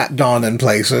bit slapped on in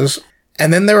places.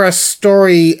 And then there are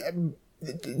story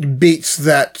beats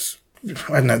that,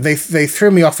 I don't know, they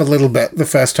threw me off a little bit the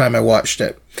first time I watched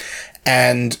it,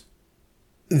 and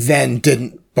then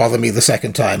didn't bother me the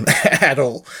second time at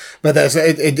all. But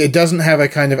it doesn't have a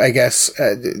kind of, I guess,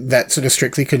 that sort of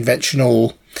strictly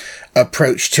conventional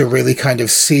approach to really kind of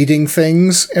seeding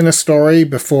things in a story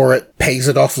before it pays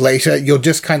it off later. You're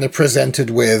just kind of presented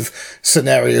with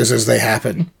scenarios as they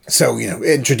happen. So, you know,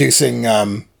 introducing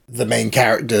the main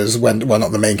characters,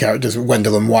 not the main characters,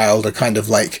 Wendell and Wild are kind of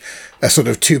like a sort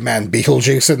of two-man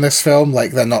Beetlejuice in this film.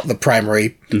 Like, they're not the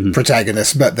primary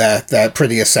protagonists, but they're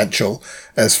pretty essential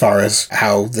as far as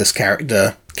how this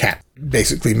character, Cat,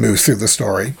 basically moves through the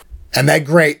story. And they're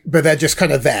great, but they're just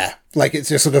kind of there. Like, it's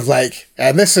just sort of like,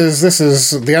 and this is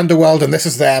the underworld, and this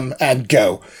is them, and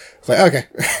go. It's like, okay.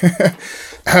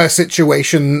 Her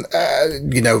situation,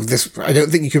 you know, this, I don't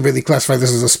think you can really classify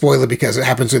this as a spoiler because it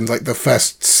happens in like the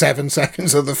first 7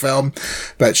 seconds of the film,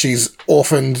 but she's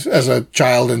orphaned as a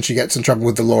child and she gets in trouble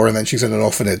with the law, and then she's in an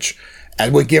orphanage.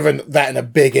 And we're given that in a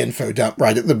big info dump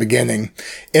right at the beginning,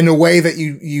 in a way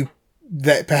that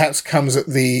that perhaps comes at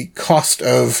the cost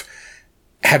of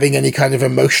having any kind of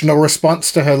emotional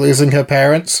response to her losing her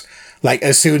parents. Like,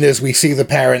 as soon as we see the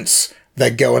parents,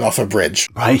 they're going off a bridge.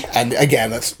 Right. And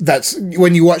again, that's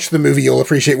when you watch the movie, you'll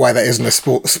appreciate why that isn't a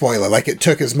spoiler. Like, it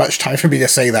took as much time for me to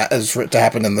say that as for it to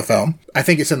happen in the film. I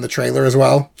think it's in the trailer as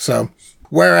well. So,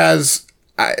 whereas,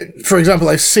 for example,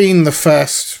 I've seen the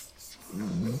first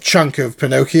chunk of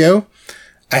Pinocchio.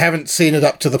 I haven't seen it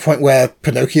up to the point where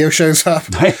Pinocchio shows up.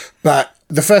 Right. But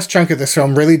the first chunk of this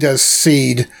film really does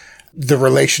seed the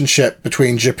relationship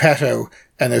between Geppetto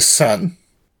and his son.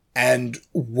 And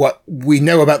what we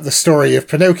know about the story of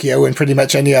Pinocchio and pretty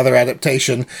much any other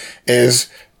adaptation is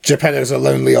Geppetto's a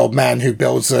lonely old man who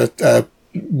builds a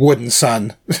wooden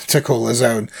son to call his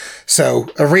own. So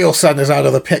a real son is out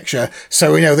of the picture.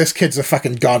 So we know this kid's a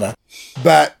fucking goner.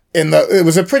 But it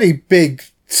was a pretty big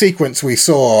sequence we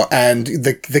saw, and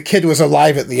the kid was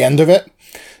alive at the end of it.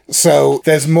 So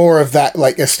there's more of that,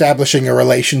 like, establishing a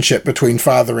relationship between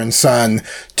father and son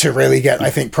to really get, I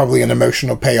think, probably an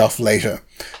emotional payoff later.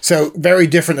 So very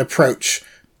different approach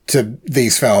to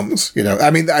these films, you know.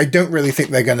 I mean, I don't really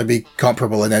think they're going to be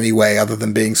comparable in any way other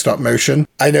than being stop motion.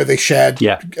 I know they shared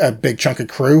a big chunk of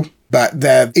crew, but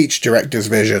they're each director's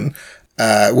vision.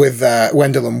 With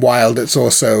Wendell and Wild, it's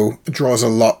also draws a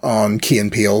lot on Key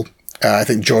and Peele. I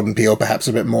think Jordan Peele perhaps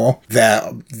a bit more.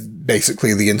 They're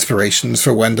basically the inspirations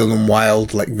for Wendell and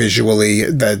Wild, like visually,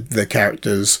 the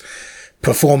characters'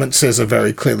 performances are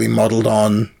very clearly modeled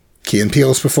on Key and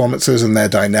Peele's performances and their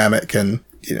dynamic. And,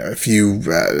 you know, if you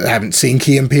haven't seen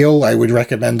Key and Peele, I would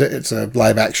recommend it. It's a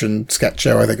live action sketch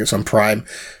show. I think it's on Prime.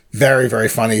 Very, very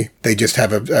funny. They just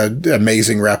have an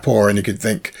amazing rapport, and you could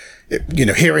think, you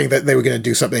know, hearing that they were going to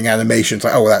do something animation, it's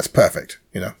like, oh, well, that's perfect.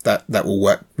 You know, that will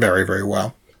work very, very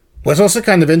well. What's also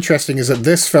kind of interesting is that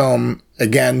this film,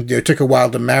 again, you know, took a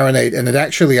while to marinate, and it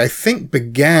actually, I think,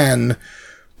 began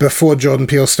before Jordan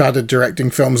Peele started directing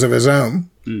films of his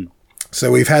own. So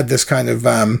we've had this kind of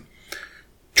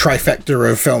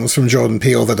trifecta of films from Jordan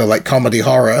Peele that are like comedy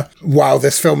horror, while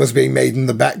this film is being made in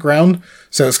the background.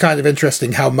 So it's kind of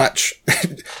interesting how much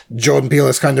Jordan Peele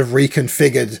has kind of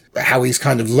reconfigured how he's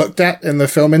kind of looked at in the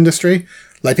film industry.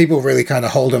 Like, people really kind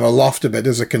of hold him aloft a bit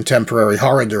as a contemporary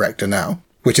horror director now.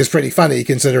 Which is pretty funny,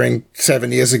 considering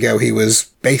 7 years ago he was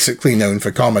basically known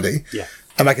for comedy. Yeah.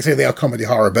 And like I say, they are comedy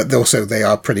horror, but also they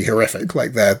are pretty horrific.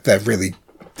 Like, they're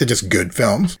just good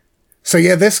films. So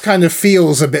yeah, this kind of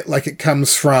feels a bit like it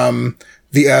comes from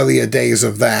the earlier days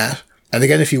of that. And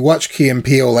again, if you watch Key and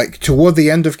Peele, like, toward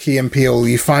the end of Key and Peele,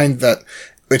 you find that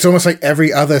it's almost like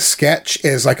every other sketch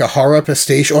is like a horror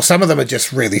pastiche, or some of them are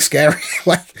just really scary.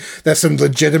 Like, there's some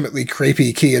legitimately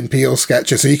creepy Key and Peele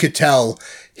sketches. So you could tell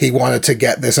he wanted to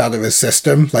get this out of his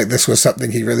system. Like, this was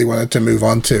something he really wanted to move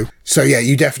on to. So yeah,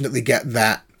 you definitely get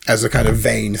that as a kind of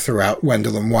vein throughout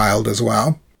Wendell and Wild as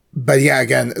well. But yeah,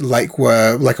 again, like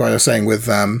what I was saying with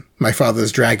My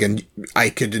Father's Dragon, I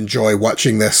could enjoy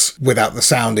watching this without the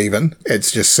sound even.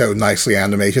 It's just so nicely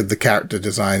animated. The character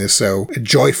design is so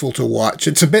joyful to watch.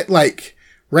 It's a bit like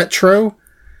retro,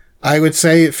 I would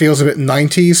say it feels a bit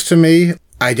 90s to me.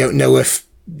 I don't know if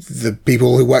the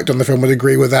people who worked on the film would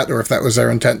agree with that, or if that was their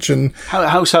intention.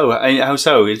 How so? How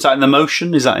so? Is that in the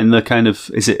motion? Is that in the kind of...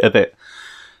 Is it a bit...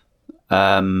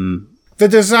 The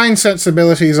design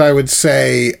sensibilities, I would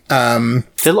say... they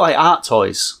look like art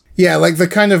toys. Yeah, like the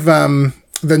kind of...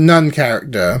 the nun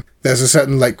character, there's a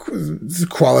certain, like,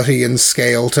 quality and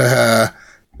scale to her.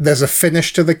 There's a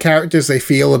finish to the characters. They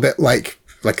feel a bit like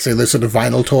say, those sort of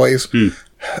vinyl toys.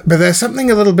 But there's something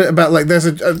a little bit about, like, there's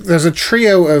a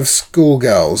trio of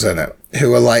schoolgirls in it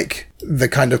who are, like, the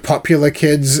kind of popular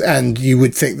kids, and you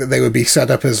would think that they would be set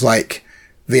up as, like,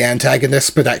 the antagonists,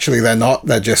 but actually they're not.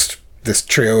 They're just this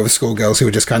trio of schoolgirls who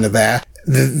are just kind of there.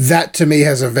 That, to me,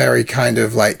 has a very kind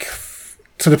of, like,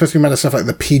 sort of puts me in mind of stuff like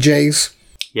the PJs.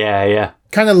 Yeah.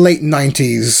 Kind of late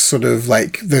 90s, sort of,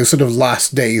 like, those sort of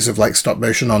last days of, like, stop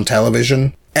motion on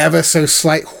television. Ever so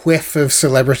slight whiff of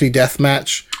Celebrity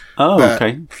Deathmatch. Oh,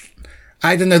 okay.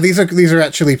 I don't know. These are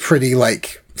actually pretty,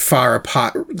 like, far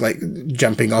apart, like,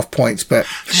 jumping off points, but...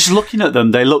 Just looking at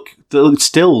them, they look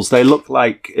stills. They look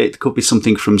like it could be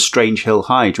something from Strange Hill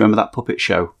High. Do you remember that puppet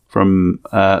show from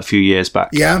a few years back?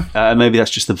 Yeah. Maybe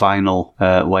that's just the vinyl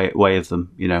way of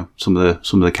them, you know, some of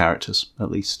the characters,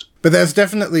 at least. But there's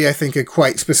definitely, I think, a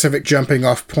quite specific jumping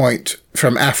off point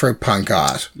from Afro-punk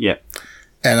art. Yeah.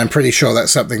 And I'm pretty sure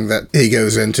that's something that he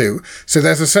goes into. So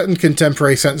there's a certain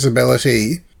contemporary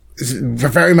sensibility,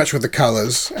 very much with the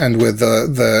colors and with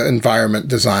the environment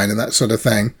design and that sort of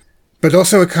thing. But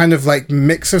also a kind of like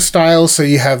mix of styles. So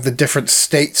you have the different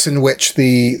states in which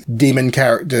the demon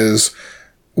characters,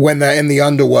 when they're in the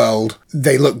underworld,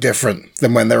 they look different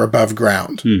than when they're above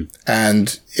ground.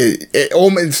 And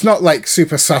it's not like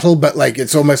super subtle, but like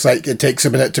it's almost like it takes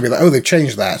a minute to be like, oh, they've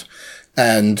changed that.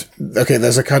 And, okay,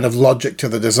 there's a kind of logic to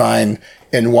the design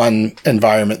in one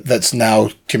environment that's now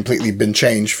completely been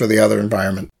changed for the other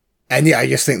environment. And yeah, I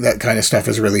just think that kind of stuff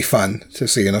is really fun to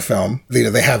see in a film. You know,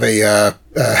 they have a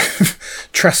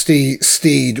trusty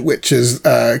steed, which is,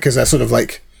 cause they're sort of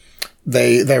like,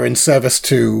 they're in service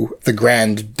to the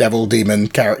grand devil demon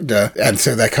character. And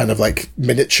so they're kind of like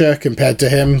miniature compared to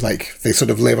him. Like they sort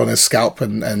of live on his scalp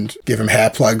and give him hair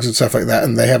plugs and stuff like that.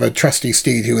 And they have a trusty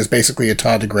steed who is basically a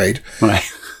tardigrade. Right.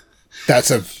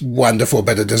 That's a wonderful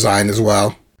bit of design as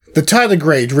well. The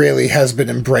tardigrade really has been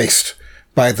embraced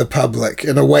by the public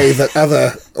in a way that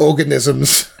other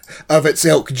organisms of its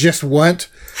ilk just weren't.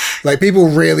 Like people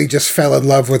really just fell in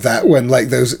love with that when like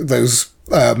those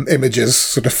images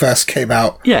sort of first came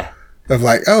out. Yeah. Of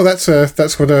like, oh, that's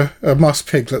what a moss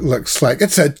piglet looks like.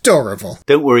 It's adorable.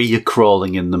 Don't worry, you're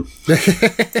crawling in them.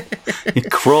 You're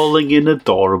crawling in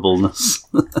adorableness.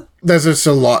 There's just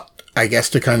a lot, I guess,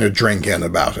 to kind of drink in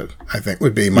about it, I think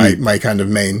would be my kind of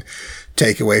main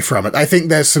takeaway from it. I think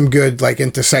there's some good, like,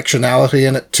 intersectionality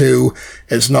in it, too.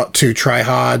 It's not too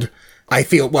try-hard. I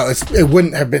feel, well, it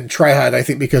wouldn't have been try-hard, I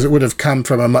think, because it would have come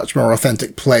from a much more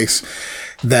authentic place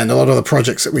than a lot of the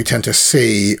projects that we tend to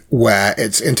see where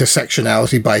it's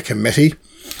intersectionality by committee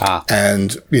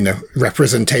and, you know,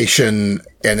 representation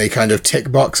in a kind of tick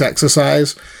box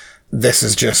exercise. This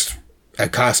is just a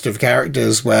cast of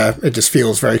characters where it just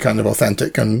feels very kind of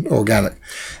authentic and organic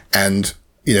and,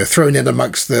 you know, thrown in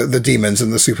amongst the demons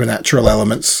and the supernatural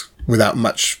elements without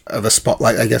much of a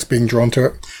spotlight, I guess, being drawn to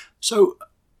it. So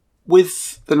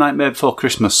with The Nightmare Before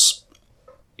Christmas,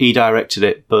 he directed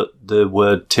it, but the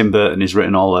word Tim Burton is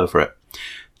written all over it.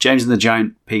 James and the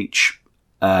Giant Peach,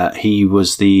 he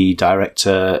was the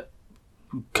director,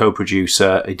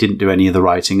 co-producer. He didn't do any of the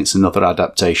writing. It's another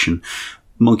adaptation.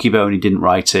 Monkey Bone, he didn't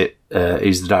write it.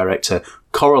 He's the director.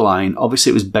 Coraline,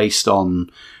 obviously it was based on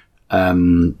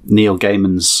Neil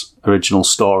Gaiman's original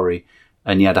story,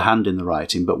 and he had a hand in the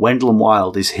writing, but Wendell and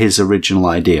Wild is his original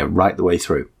idea right the way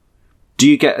through. Do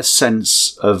you get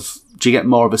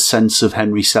more of a sense of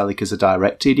Henry Selick as a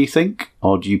director, do you think?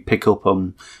 Or do you pick up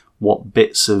on what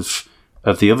bits of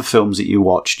the other films that you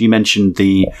watched? You mentioned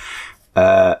the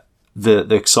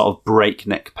sort of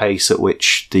breakneck pace at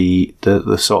which the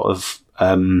sort of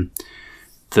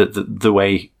the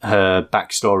way her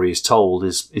backstory is told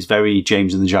is very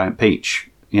James and the Giant Peach.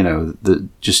 You know,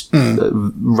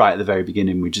 right at the very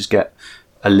beginning, we just get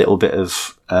a little bit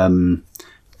of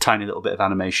tiny little bit of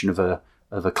animation of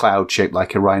a cloud shaped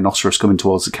like a rhinoceros coming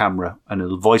towards the camera and a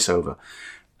voiceover.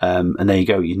 And there you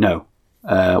go, you know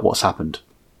what's happened.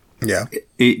 Yeah.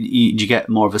 Do you get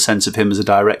more of a sense of him as a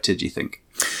director, do you think?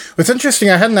 It's interesting.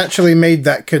 I hadn't actually made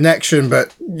that connection,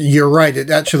 but you're right. It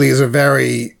actually is a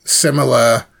very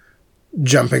similar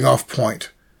jumping off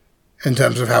point in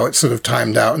terms of how it's sort of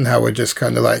timed out and how we're just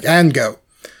kind of like, and go.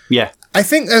 Yeah. I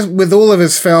think as with all of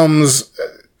his films,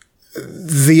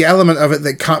 the element of it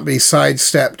that can't be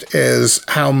sidestepped is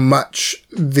how much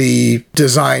the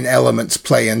design elements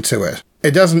play into it.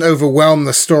 It doesn't overwhelm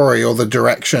the story or the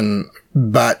direction,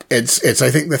 but it's I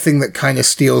think the thing that kind of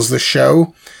steals the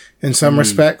show in some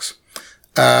respects.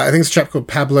 I think it's a chap called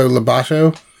Pablo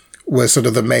Lobato was sort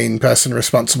of the main person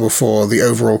responsible for the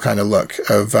overall kind of look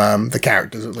of the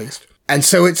characters, at least. And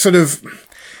so it's sort of,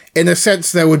 in a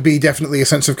sense, there would be definitely a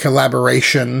sense of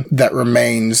collaboration that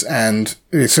remains. And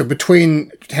so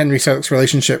between Henry Selick's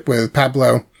relationship with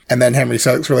Pablo and then Henry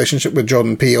Selick's relationship with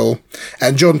Jordan Peele,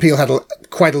 and Jordan Peele had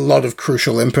quite a lot of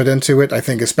crucial input into it, I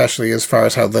think, especially as far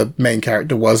as how the main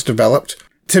character was developed.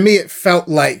 To me, it felt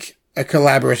like a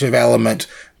collaborative element,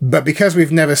 but because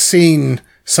we've never seen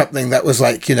something that was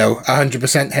like,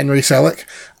 100% Henry Selick,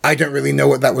 I don't really know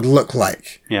what that would look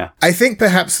like. Yeah. I think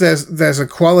perhaps there's a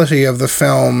quality of the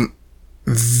film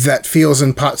that feels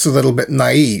in parts a little bit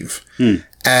naive.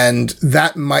 And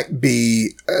that might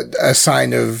be a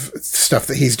sign of stuff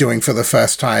that he's doing for the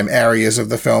first time, areas of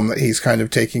the film that he's kind of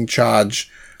taking charge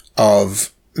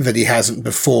of that he hasn't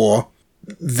before,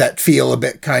 that feel a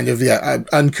bit kind of,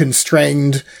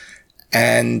 unconstrained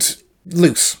and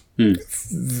loose.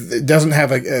 It doesn't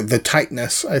have the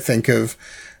tightness, I think, of,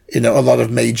 a lot of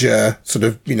major sort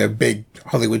of, big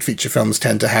Hollywood feature films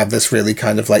tend to have this really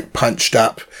kind of like punched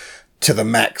up to the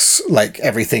max. Like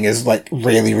everything is like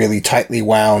really, really tightly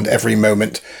wound. Every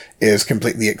moment is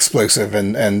completely explosive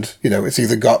and, it's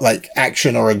either got like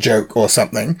action or a joke or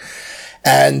something.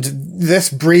 And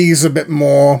this breathes a bit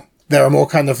more. There are more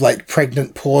kind of like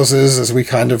pregnant pauses as we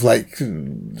kind of like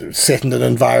sit in an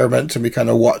environment and we kind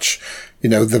of watch,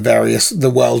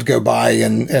 the world go by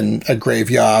in a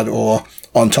graveyard or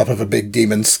on top of a big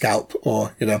demon's scalp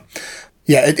or,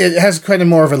 it has kind of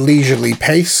more of a leisurely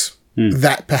pace.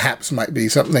 That perhaps might be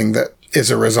something that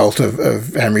is a result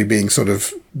of Henry being sort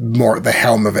of more at the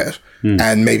helm of it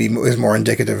and maybe is more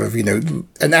indicative of,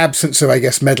 an absence of, I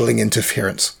guess, meddling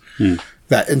interference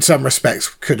that in some respects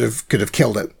could have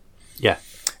killed it. Yeah.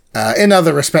 In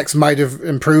other respects might have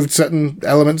improved certain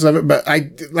elements of it, but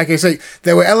like I say,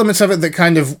 there were elements of it that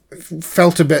kind of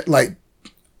felt a bit like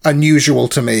unusual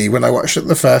to me when I watched it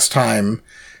the first time.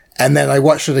 And then I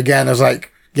watched it again. I was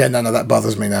like, yeah, none of that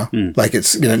bothers me now. Like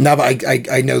it's, now that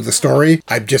I know the story,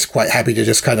 I'm just quite happy to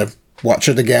just kind of watch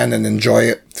it again and enjoy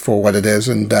it for what it is.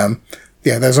 And,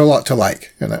 there's a lot to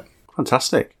like in it.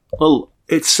 Fantastic. Well,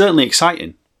 it's certainly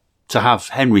exciting to have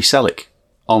Henry Selick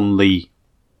on the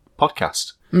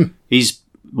podcast. He's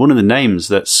one of the names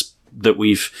that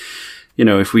we've,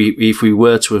 if we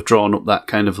were to have drawn up that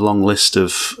kind of long list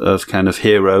of kind of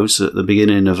heroes at the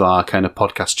beginning of our kind of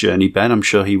podcast journey, Ben, I'm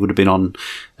sure he would have been on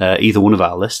either one of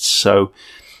our lists. So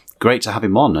great to have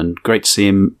him on and great to see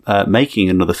him making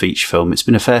another feature film. It's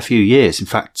been a fair few years. In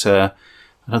fact, I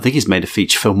don't think he's made a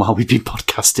feature film while we've been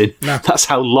podcasting. No. That's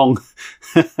how long.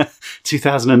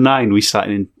 2009, we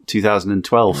started in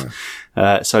 2012.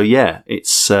 It's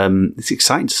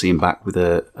exciting to see him back with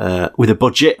a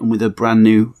budget and with a brand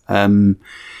new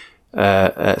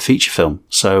feature film.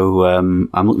 So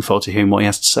I'm looking forward to hearing what he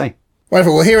has to say.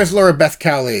 Wonderful. Well, here is Laura Beth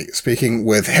Cowley speaking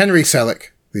with Henry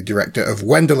Selick, the director of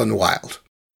Wendell and Wild.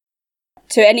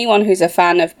 To anyone who's a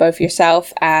fan of both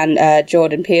yourself and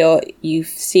Jordan Peele, you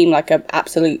seem like an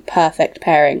absolute perfect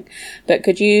pairing. But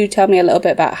could you tell me a little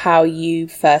bit about how you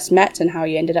first met and how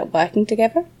you ended up working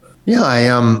together? Yeah,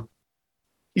 I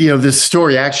this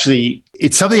story actually,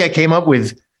 it's something I came up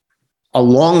with a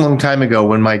long, long time ago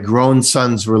when my grown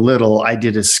sons were little. I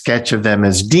did a sketch of them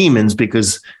as demons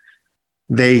because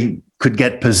they could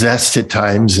get possessed at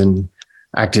times and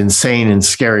act insane and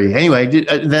scary. Anyway,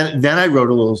 then I wrote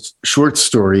a little short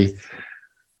story,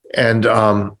 and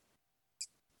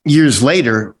years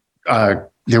later,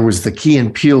 there was the Key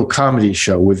and Peele comedy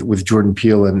show with Jordan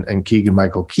Peele and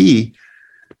Keegan-Michael Key,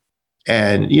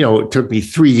 and it took me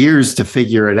 3 years to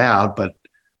figure it out, but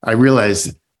I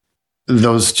realized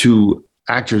those two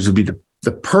actors would be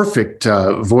the perfect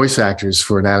voice actors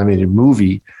for an animated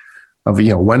movie of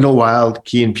Wendell Wild,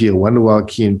 Key and Peele, Wendell Wild,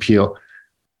 Key and Peele.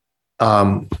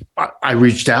 I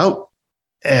reached out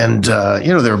and,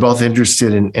 they were both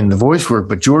interested in the voice work,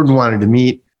 but Jordan wanted to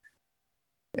meet.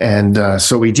 And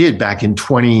so we did back in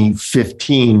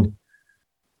 2015.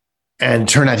 And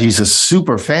turned out he's a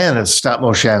super fan of stop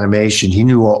motion animation. He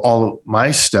knew all of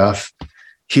my stuff.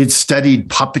 He had studied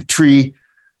puppetry.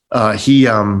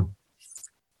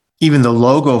 Even the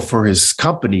logo for his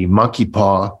company, Monkey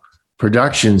Paw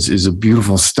Productions, is a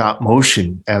beautiful stop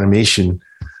motion animation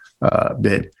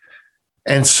bit.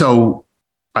 And so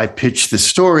I pitched the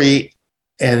story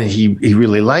and he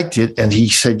really liked it. And he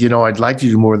said, I'd like to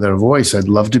do more than a voice. I'd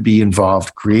love to be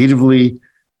involved creatively.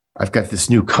 I've got this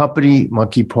new company,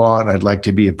 Monkey Paw, and I'd like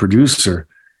to be a producer.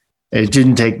 And it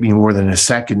didn't take me more than a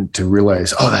second to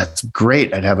realize, oh, that's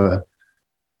great. I'd have a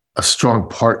strong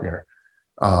partner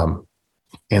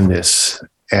in this.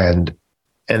 And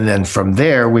then from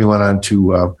there, we went on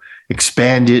to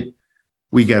expand it.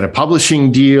 We got a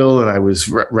publishing deal, and I was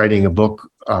writing a book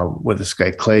with this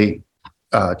guy, Clay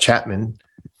Chapman.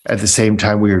 At the same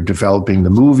time, we were developing the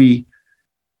movie.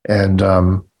 And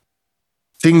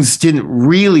things didn't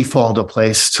really fall into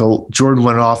place till Jordan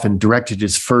went off and directed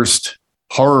his first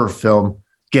horror film,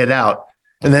 Get Out.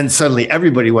 And then suddenly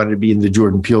everybody wanted to be in the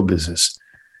Jordan Peele business.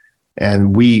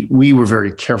 And we were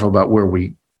very careful about where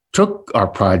we took our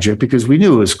project because we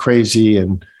knew it was crazy.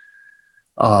 And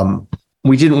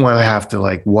we didn't want to have to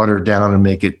like water down and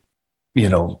make it,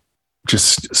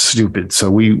 just stupid. So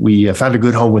we found a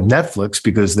good home with Netflix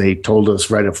because they told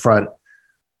us right up front,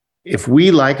 if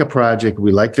we like a project,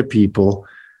 we like the people,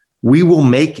 we will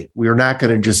make it. We are not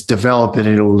going to just develop it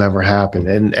and it will never happen.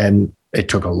 And it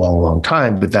took a long, long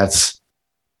time, but that's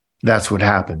what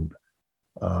happened.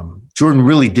 Jordan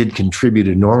really did contribute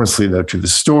enormously, though, to the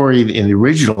story. In the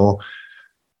original,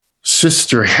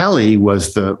 Sister Helly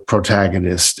was the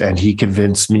protagonist, and he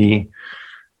convinced me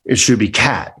it should be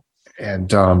Kat.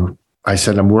 And I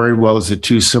said, I'm worried, well, is it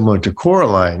too similar to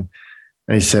Coraline?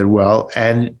 And he said, well,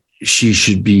 and she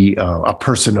should be a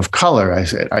person of color. I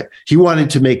said, he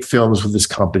wanted to make films with this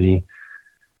company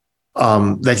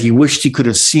that he wished he could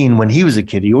have seen when he was a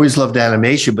kid. He always loved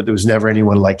animation, but there was never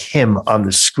anyone like him on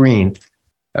the screen.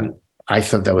 And I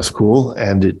thought that was cool.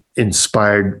 And it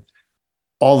inspired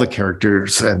all the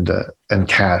characters and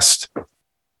cast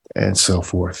and so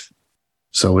forth.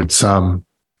 So it's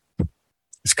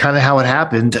kind of how it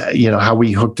happened, how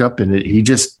we hooked up in it. He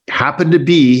just happened to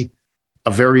be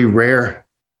a very rare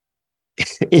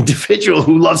individual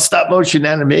who loves stop motion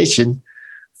animation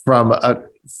from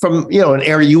an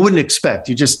area you wouldn't expect.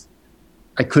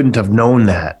 I couldn't have known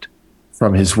that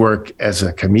from his work as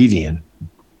a comedian.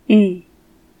 Mm.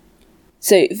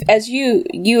 So as you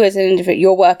as an individual,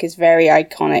 your work is very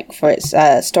iconic for its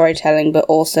storytelling, but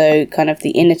also kind of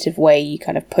the innovative way you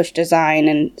kind of push design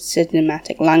and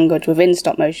cinematic language within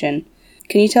stop motion.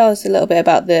 Can you tell us a little bit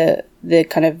about the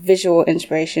kind of visual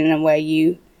inspiration and where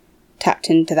you tapped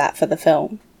into that for the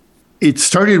film? It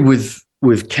started with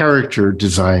character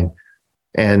design.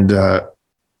 And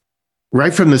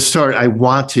right from the start, I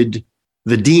wanted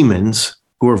the demons,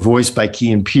 who are voiced by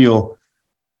Key and Peele,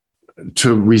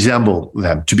 to resemble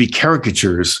them, to be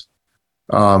caricatures,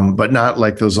 but not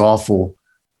like those awful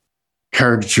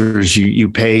caricatures you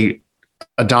pay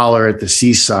 $1 at the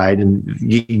seaside and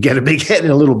you get a big head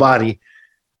and a little body.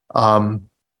 So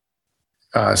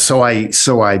I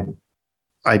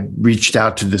reached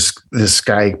out to this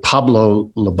guy, Pablo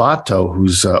Lobato,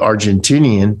 who's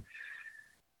Argentinian,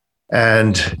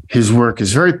 and his work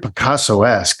is very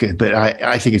Picasso-esque, but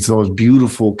I think it's the most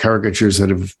beautiful caricatures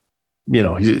that have,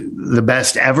 the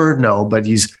best ever. No, but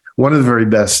he's one of the very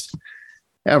best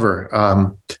ever.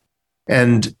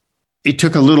 And it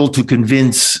took a little to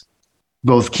convince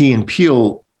both Key and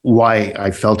Peele why I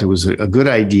felt it was a good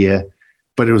idea.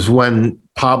 But it was when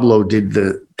Pablo did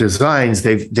the designs,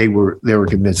 they were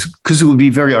convinced, because it would be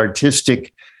very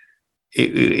artistic.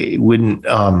 It wouldn't.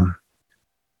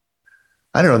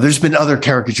 I don't know. There's been other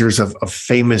caricatures of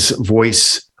famous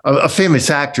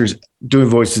actors doing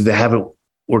voices that haven't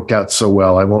worked out so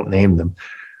well. I won't name them.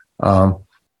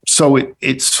 So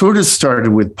it sort of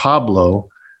started with Pablo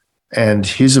and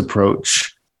his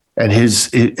approach and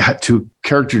to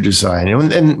character design.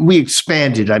 And we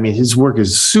expanded. I mean, his work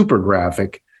is super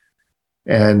graphic.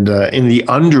 And in the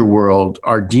underworld,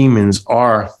 our demons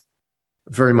are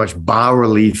very much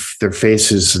bas-relief, their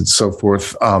faces and so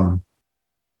forth. And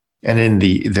in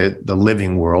the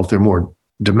living world, they're more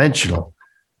dimensional.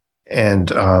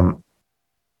 And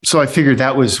so I figured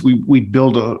that was, we'd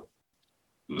build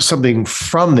something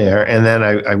from there. And then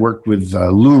I worked with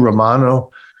Lou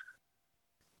Romano,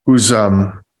 who's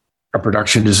a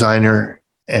production designer,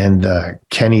 and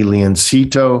Kenny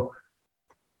Leoncito,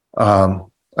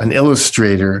 an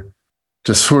illustrator,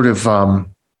 to sort of,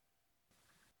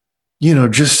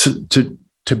 just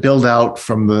to build out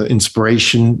from the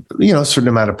inspiration, a certain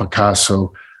amount of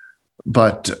Picasso.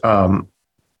 But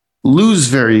Lou's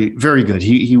very, very good.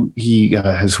 He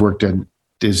has worked at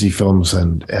Disney Films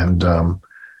and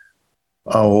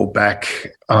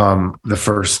back the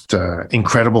first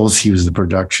Incredibles, he was the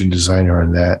production designer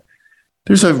on that.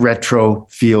 There's a retro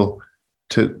feel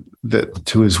to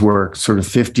his work, sort of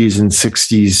 50s and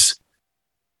 60s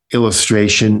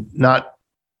illustration, not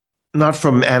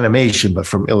from animation, but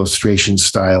from illustration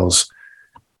styles.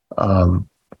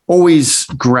 always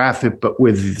graphic, but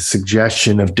with the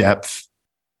suggestion of depth.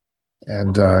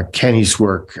 And Kenny's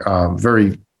work,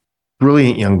 very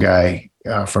brilliant young guy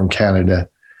from Canada,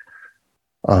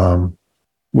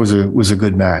 was a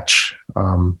good match.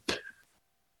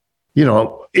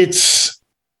 It's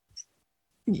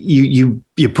you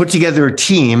put together a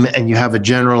team and you have a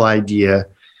general idea,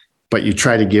 but you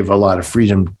try to give a lot of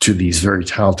freedom to these very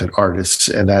talented artists,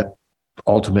 and that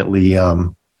ultimately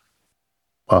led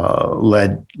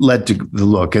to the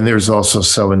look. And there's also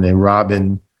someone named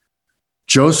Robin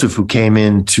Joseph who came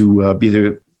in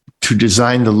to to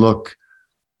design the look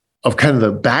of kind of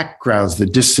the backgrounds, the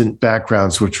distant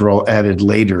backgrounds, which were all added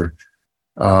later.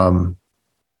 And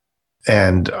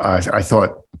I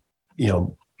thought,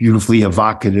 beautifully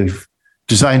evocative,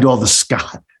 designed all the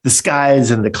skies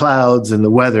and the clouds and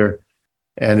the weather.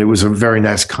 And it was a very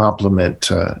nice compliment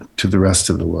to the rest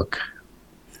of the look.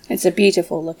 It's a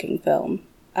beautiful looking film,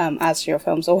 as your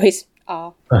films always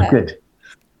are. Good.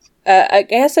 I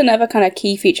guess another kind of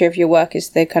key feature of your work is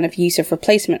the kind of use of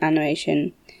replacement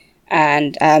animation.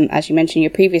 And as you mentioned, your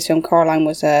previous film, Coraline,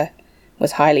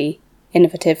 was highly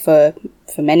innovative for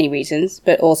many reasons,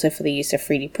 but also for the use of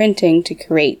 3D printing to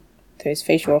create those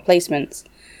facial replacements,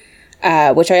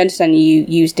 which I understand you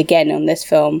used again on this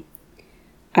film.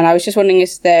 And I was just wondering,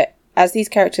 is that as these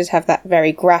characters have that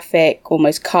very graphic,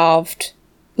 almost carved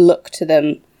look to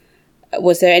them,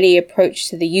 was there any approach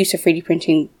to the use of 3D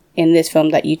printing in this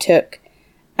film that you took?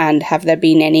 And have there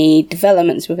been any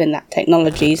developments within that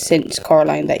technology since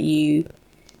Coraline that you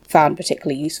found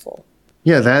particularly useful?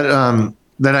 Yeah,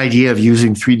 that idea of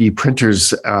using 3D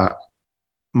printers,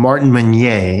 Martin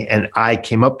Meunier and I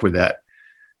came up with that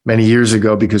many years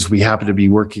ago because we happened to be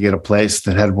working at a place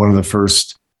that had one of the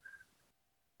first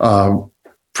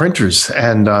printers.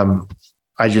 And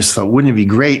I just thought, wouldn't it be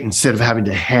great, instead of having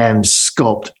to hand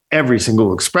sculpt every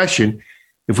single expression,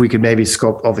 if we could maybe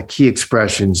sculpt all the key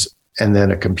expressions and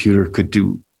then a computer could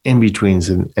do in-betweens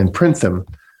and print them.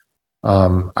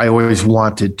 I always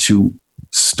wanted to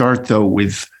start, though,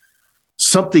 with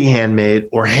something handmade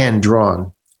or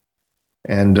hand-drawn.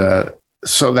 And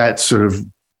so that sort of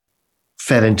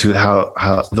fed into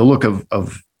how the look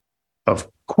of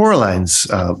Coraline's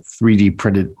 3D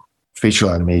printed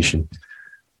facial animation.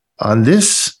 On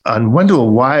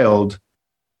Wendell Wild,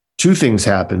 two things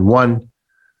happened. One,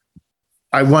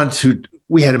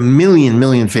 we had a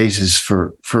million faces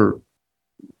for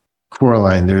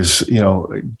Coraline. There's,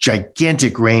 a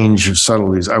gigantic range of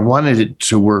subtleties. I wanted it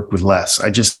to work with less.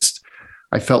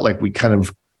 I felt like we kind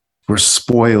of were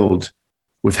spoiled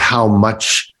with how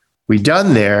much we'd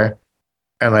done there.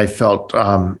 And I felt,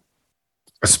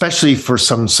 especially for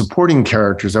some supporting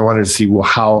characters, I wanted to see,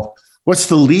 what's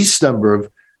the least number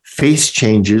of face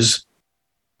changes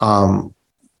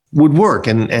would work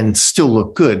and still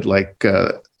look good, like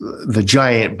the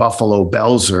giant Buffalo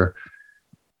Belzer.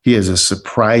 He has a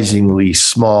surprisingly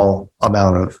small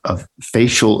amount of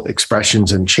facial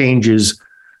expressions and changes,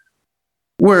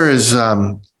 whereas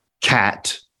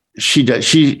Kat, she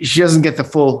doesn't get the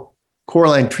full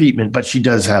Coraline treatment, but she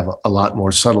does have a lot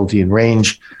more subtlety and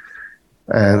range.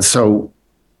 And so,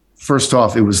 first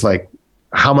off, it was like,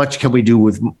 how much can we do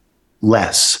with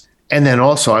less? And then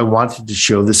also, I wanted to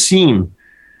show the seam,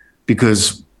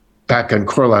 because back on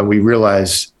Coraline, we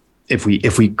realized if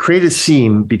we create a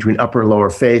seam between upper and lower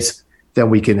face, then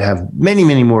we can have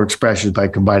many more expressions by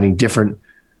combining different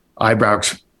eyebrow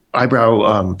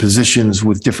positions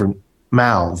with different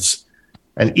mouths.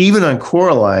 And even on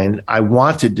Coraline, I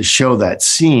wanted to show that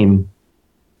seam,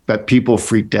 but people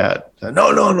freaked out.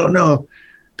 No.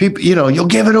 People, you'll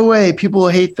give it away. People will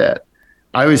hate that.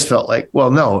 I always felt like,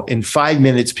 well, no, in 5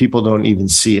 minutes, people don't even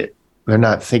see it. They're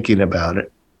not thinking about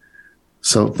it.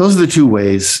 So those are the two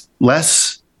ways: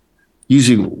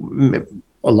 using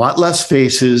a lot less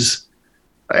faces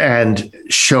and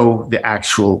show the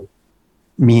actual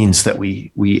means that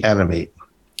we animate.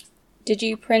 Did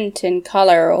you print in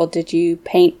color or did you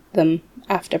paint them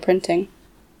after printing?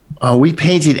 We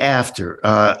painted after.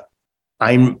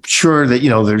 I'm sure that,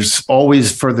 there's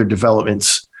always further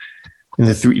developments in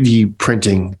the 3D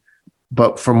printing,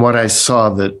 but from what I saw,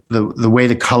 the way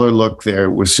the color looked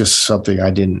there was just something I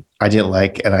didn't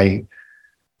like, and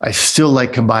I still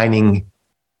like combining,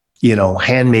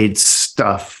 handmade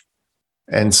stuff,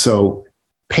 and so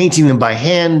painting them by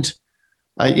hand,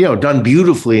 done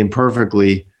beautifully and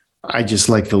perfectly, I just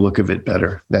like the look of it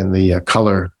better than the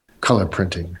color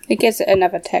printing. It gives it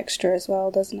another texture as well,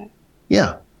 doesn't it?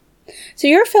 Yeah. So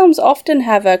your films often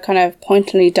have a kind of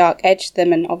pointedly dark edge to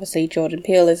them, and obviously Jordan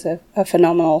Peele is a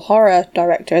phenomenal horror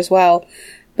director as well.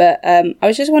 But I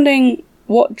was just wondering,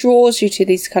 what draws you to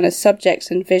these kind of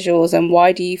subjects and visuals, and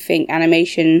why do you think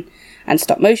animation and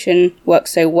stop motion work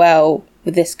so well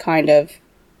with this kind of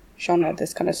genre,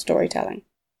 this kind of storytelling?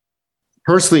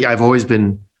 Personally, I've always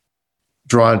been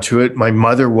drawn to it. My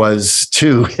mother was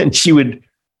too, and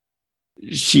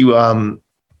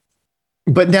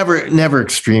but never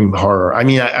extreme horror. I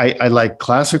mean, I like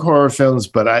classic horror films,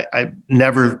 but I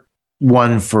never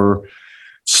one for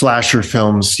slasher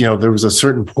films. You know, there was a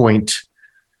certain point,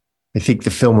 I think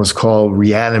the film was called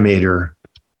Reanimator,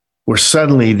 where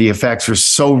suddenly the effects were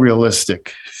so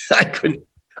realistic. I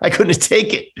couldn't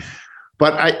take it.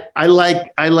 But I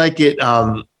like it.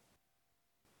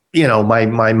 You know,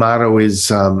 my motto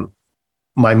is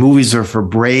my movies are for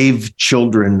brave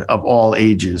children of all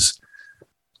ages.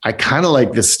 I kind of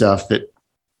like this stuff that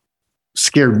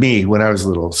scared me when I was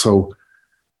little. So,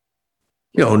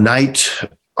 you know, Night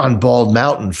on Bald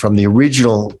Mountain from the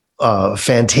original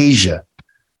Fantasia,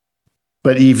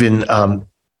 but even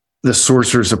The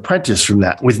Sorcerer's Apprentice from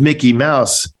that with Mickey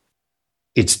Mouse.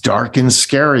 It's dark and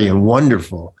scary and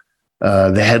wonderful.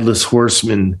 The Headless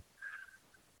Horseman,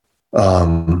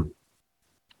 you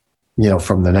know,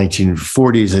 from the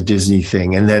 1940s, a Disney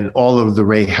thing. And then all of the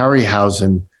Ray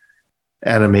Harryhausen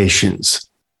animations.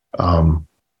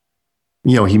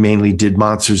 You know, he mainly did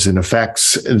Monsters and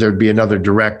Effects. There'd be another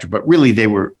director, but really they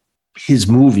were his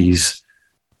movies.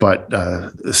 But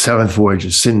The Seventh Voyage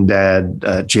of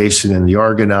Sinbad, Jason and the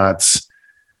Argonauts,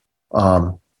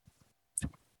 and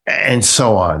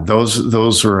so on.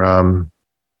 Those are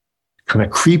kind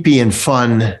of creepy and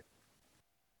fun.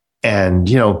 And,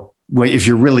 you know, if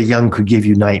you're really young, could give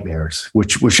you nightmares,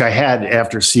 which I had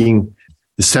after seeing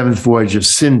The Seventh Voyage of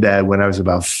Sinbad when I was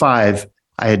about 5.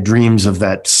 I had dreams of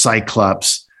that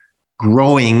Cyclops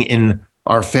growing in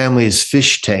our family's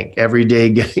fish tank every day,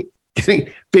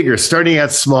 getting bigger, starting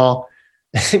out small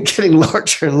and getting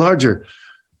larger and larger.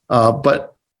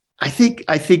 But I think,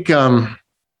 and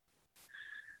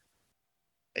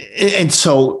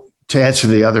so to answer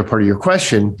the other part of your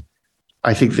question,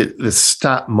 I think that the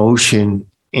stop motion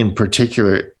in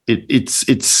particular,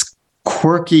 it's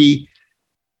quirky.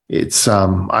 It's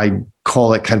I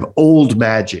call it kind of old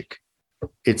magic.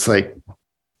 It's like,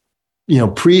 you know,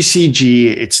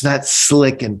 pre-CG. It's not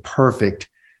slick and perfect.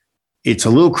 It's a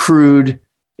little crude.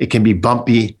 It can be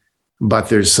bumpy, but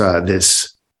there's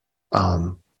this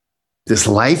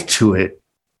life to it.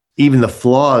 Even the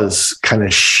flaws kind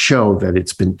of show that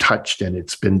it's been touched and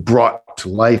it's been brought to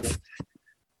life.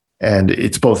 And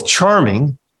it's both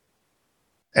charming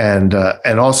and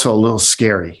also a little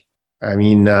scary. I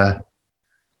mean,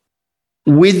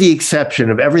 with the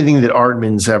exception of everything that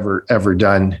Aardman's ever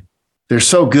done, they're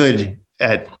so good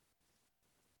at,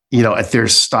 you know, at their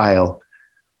style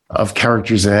of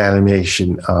characters and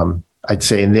animation. I'd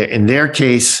say in their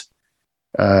case,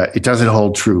 it doesn't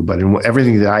hold true, but in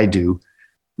everything that I do,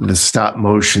 the stop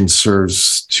motion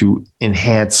serves to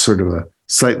enhance sort of a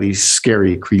slightly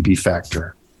scary, creepy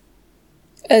factor.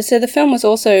 So the film was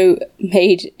also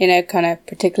made in a kind of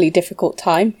particularly difficult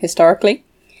time historically.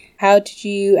 How did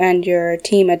you and your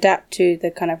team adapt to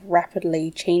the kind of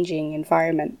rapidly changing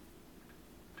environment?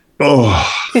 Oh,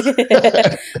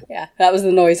 yeah, that was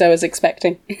the noise I was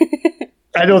expecting.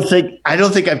 I don't think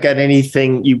I've got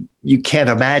anything you can't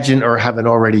imagine or haven't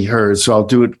already heard. So I'll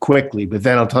do it quickly, but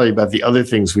then I'll tell you about the other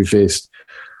things we faced.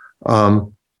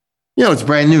 You know, it's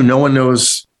brand new. No one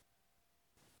knows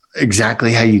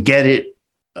exactly how you get it.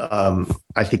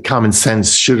 I think common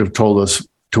sense should have told us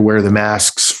to wear the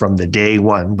masks from the day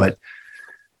one, but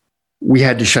we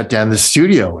had to shut down the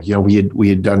studio. You know, we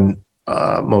had done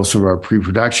most of our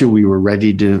pre-production. We were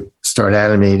ready to start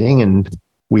animating, and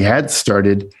we had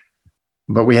started,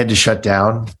 but we had to shut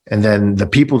down. And then the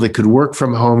people that could work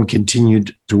from home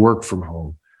continued to work from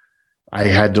home. I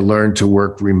had to learn to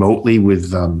work remotely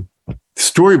with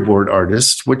storyboard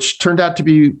artists, which turned out to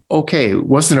be okay. It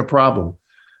wasn't a problem.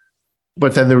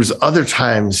 But then there was other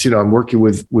times, you know, I'm working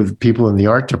with people in the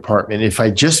art department. If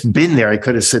I'd just been there, I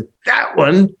could have said, that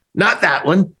one, not that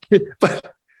one.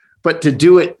 but to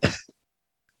do it,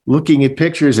 looking at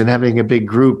pictures and having a big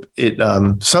group,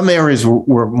 some areas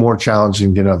were more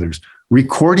challenging than others.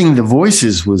 Recording the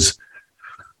voices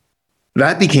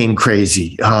that became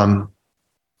crazy.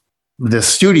 The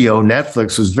studio,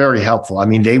 Netflix, was very helpful. I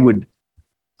mean, they would,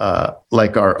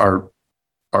 like our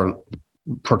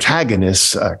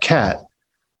protagonist, Kat,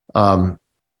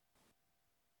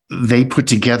 they put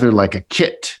together like a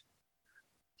kit,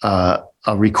 a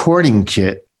recording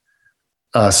kit,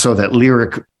 so that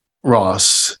Lyric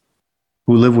Ross,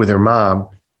 who lived with her mom,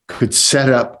 could set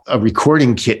up a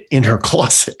recording kit in her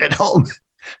closet at home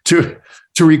to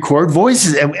record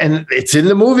voices. And it's in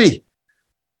the movie.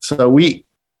 So we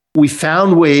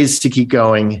found ways to keep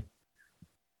going.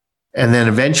 And then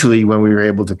eventually when we were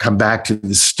able to come back to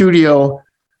the studio,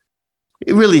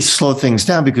 it really slowed things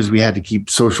down because we had to keep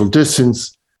social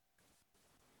distance,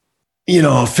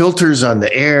 filters on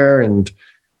the air and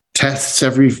tests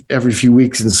every few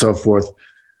weeks and so forth.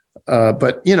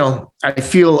 But I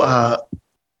feel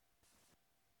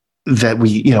that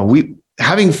we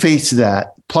having faced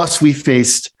that, plus we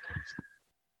faced,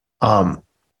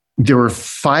 there were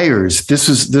fires.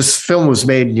 This film was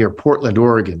made near Portland,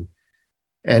 Oregon.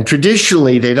 And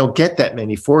traditionally, they don't get that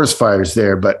many forest fires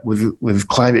there, but with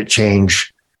climate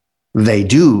change, they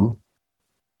do.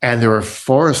 And there are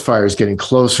forest fires getting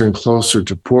closer and closer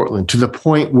to Portland, to the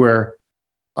point where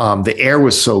the air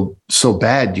was so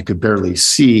bad you could barely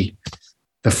see.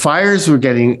 The fires were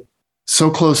getting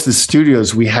so close to the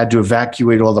studios, we had to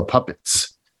evacuate all the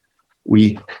puppets.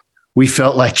 We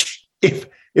felt like if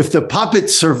the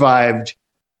puppets survived,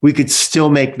 we could still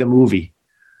make the movie.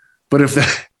 But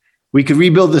we could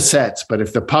rebuild the sets, but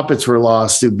if the puppets were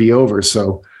lost, it'd be over.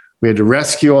 So we had to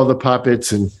rescue all the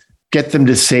puppets and get them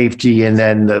to safety. And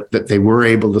then they were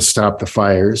able to stop the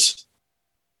fires.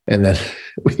 And then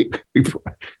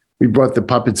we brought the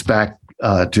puppets back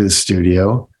to the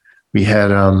studio. We had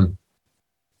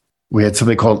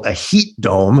something called a heat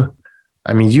dome.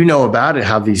 I mean, you know about it,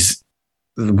 how the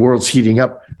world's heating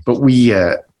up. But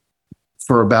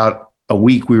for about a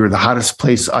week, we were the hottest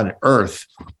place on Earth.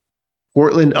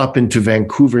 Portland up into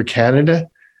Vancouver, Canada.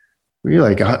 We were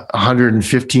like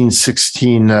 115,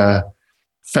 16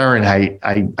 Fahrenheit.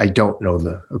 I don't know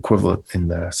the equivalent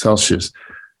in Celsius.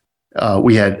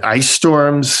 We had ice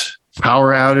storms,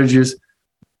 power outages.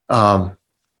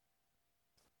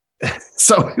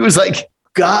 So it was like,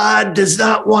 God does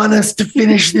not want us to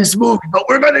finish this movie, but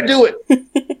we're going to do it.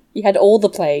 You had all the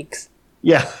plagues.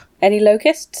 Yeah. Any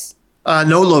locusts?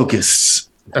 No locusts.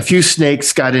 A few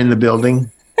snakes got in the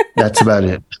building. That's about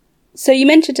it. So you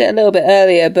mentioned it a little bit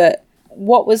earlier, but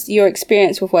what was your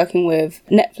experience with working with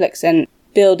Netflix and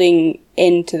building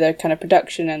into the kind of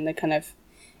production and the kind of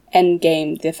end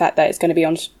game, the fact that it's going to be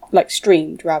on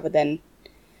streamed rather than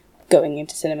going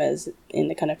into cinemas in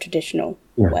the kind of traditional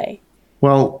way?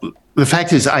 Well, the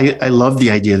fact is, I love the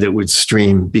idea that it would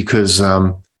stream because,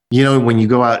 when you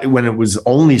go out, when it was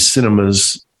only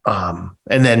cinemas and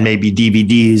then maybe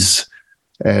DVDs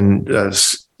and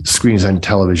screens on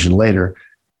television later,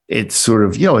 it's sort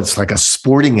of, it's like a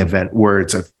sporting event where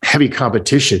it's a heavy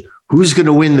competition. Who's going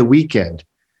to win the weekend?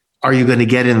 Are you going to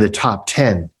get in the top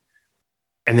 10?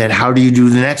 And then how do you do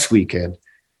the next weekend?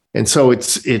 And so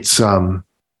it's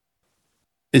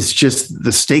just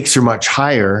the stakes are much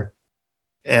higher,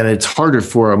 and it's harder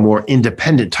for a more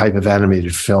independent type of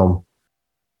animated film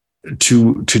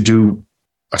to do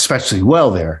especially well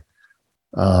there.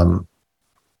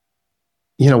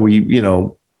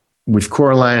 With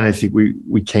Coraline, I think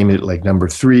we came in at like number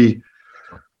 3.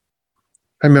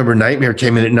 I remember Nightmare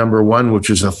came in at number 1, which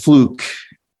was a fluke,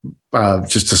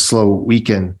 just a slow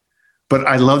weekend. But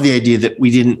I love the idea that we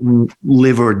didn't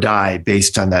live or die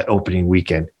based on that opening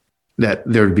weekend, that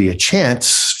there would be a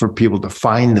chance for people to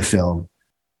find the film,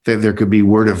 that there could be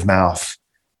word of mouth.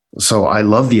 So I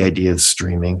love the idea of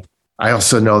streaming. I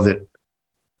also know that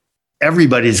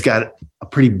everybody's got a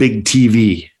pretty big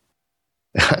TV.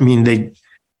 I mean, they're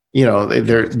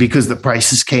because the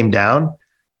prices came down.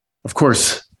 Of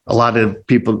course, a lot of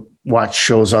people watch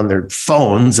shows on their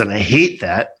phones, and I hate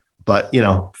that. But,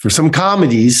 for some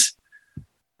comedies,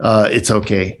 it's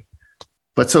okay.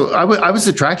 But so I was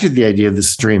attracted to the idea of the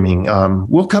streaming.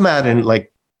 We'll come out in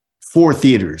like 4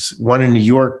 theaters, one in New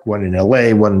York, one in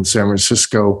LA, one in San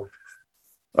Francisco,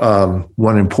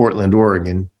 one in Portland,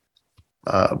 Oregon.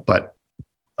 But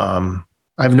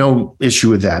I have no issue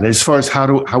with that. As far as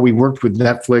how we worked with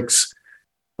Netflix,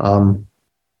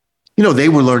 they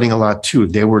were learning a lot too.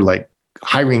 They were like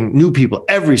hiring new people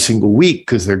every single week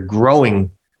because they're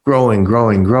growing.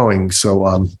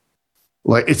 So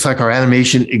it's like our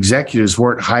animation executives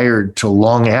weren't hired till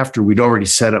long after we'd already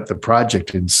set up the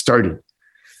project and started.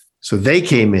 So they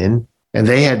came in and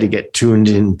they had to get tuned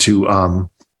into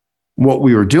what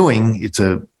we were doing. It's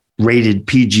a rated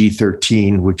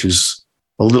PG-13, which is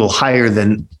a little higher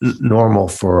than normal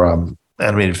for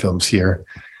animated films here.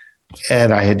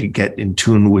 And I had to get in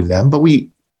tune with them, but we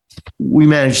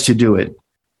managed to do it.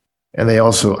 And they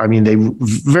also, they were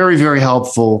very, very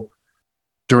helpful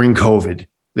during COVID.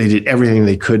 They did everything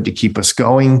they could to keep us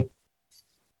going.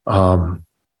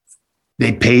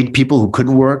 They paid people who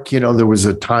couldn't work. There was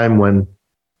a time when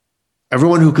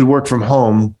everyone who could work from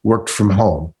home worked from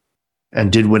home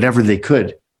and did whatever they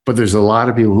could. But there's a lot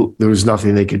of people who there was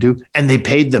nothing they could do, and they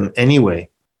paid them anyway.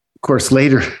 Of course,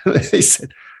 later they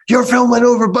said, your film went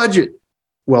over budget.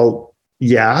 Well,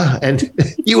 yeah, and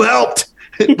you helped,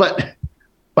 but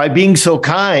by being so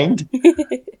kind.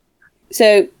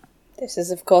 So this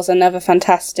is, of course, another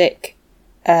fantastic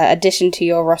addition to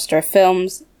your roster of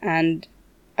films, and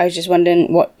I was just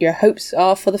wondering what your hopes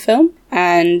are for the film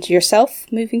and yourself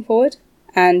moving forward.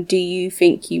 And do you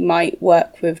think you might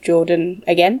work with Jordan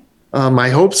again? My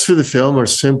hopes for the film are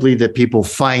simply that people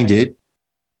find it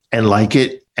and like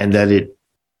it, and that it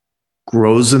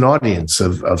grows an audience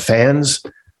of fans.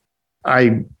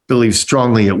 I believe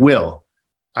strongly it will.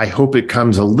 I hope it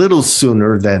comes a little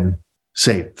sooner than,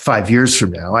 say, 5 years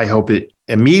from now. I hope it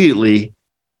immediately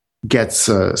gets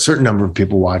a certain number of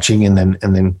people watching, and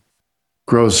then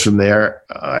grows from there.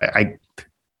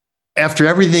 After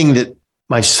everything that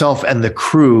myself and the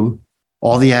crew,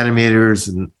 all the animators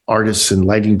and artists and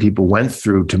lighting people went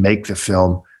through to make the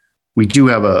film, we do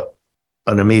have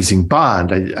an amazing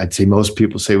bond. I'd say most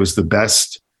people say it was the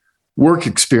best work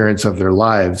experience of their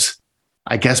lives.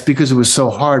 I guess because it was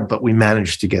so hard, but we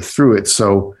managed to get through it.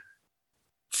 So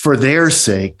for their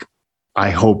sake, I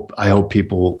hope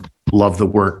people love the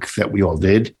work that we all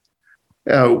did.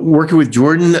 Working with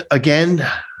Jordan again,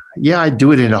 yeah, I'd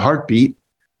do it in a heartbeat.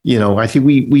 I think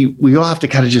we all have to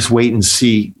kind of just wait and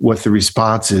see what the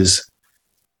response is,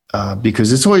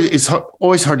 because it's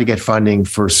always hard to get funding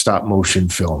for stop motion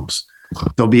films.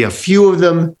 There'll be a few of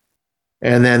them,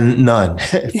 and then none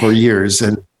for years,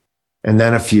 and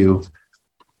then a few.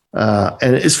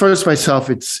 And as far as myself,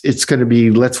 it's going to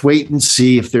be, let's wait and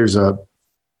see if there's a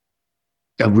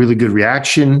really good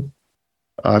reaction.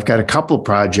 I've got a couple of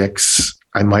projects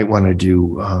I might want to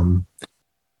do.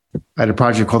 I had a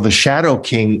project called The Shadow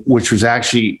King, which was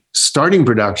actually starting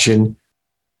production,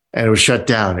 and it was shut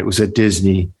down. It was at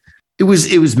Disney. It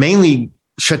was mainly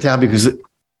shut down because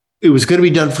it was going to be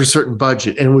done for a certain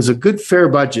budget, and it was a good, fair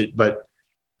budget. But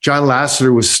John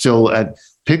Lasseter was still at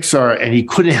Pixar, and he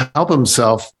couldn't help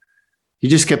himself. He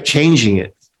just kept changing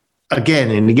it again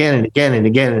and again and again and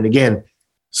again and again,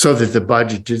 so that the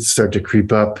budget did start to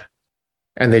creep up,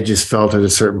 and they just felt at a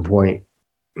certain point,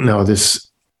 no, this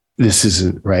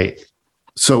isn't right.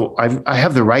 So I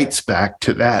have the rights back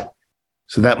to that.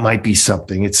 So that might be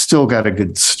something. It's still got a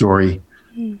good story.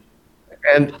 Mm.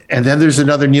 And then there's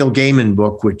another Neil Gaiman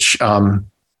book, which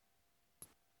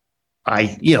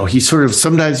he sort of,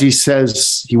 sometimes he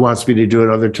says he wants me to do it,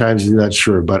 other times he's not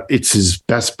sure, but it's his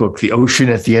best book, The Ocean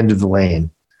at the End of the Lane.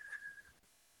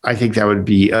 I think that would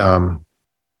be a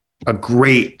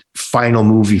great final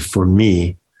movie for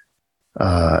me.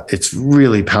 It's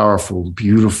really powerful,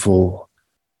 beautiful,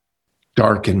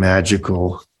 dark and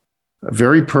magical,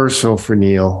 very personal for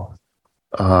Neil.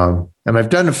 And I've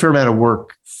done a fair amount of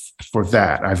work for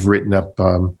that. I've written up,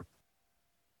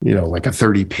 like a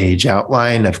 30-page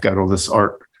outline. I've got all this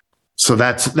art. So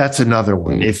that's another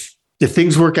one. If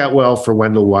things work out well for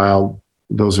Wendell Wild,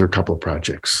 those are a couple of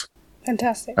projects.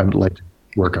 Fantastic. I'd like to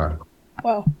work on.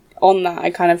 Well, on that,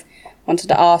 I kind of wanted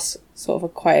to ask sort of a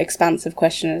quite expansive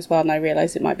question as well, and I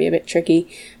realised it might be a bit tricky,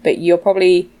 but you're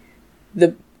probably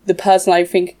the person I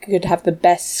think could have the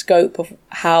best scope of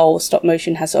how stop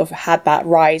motion has sort of had that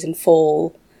rise and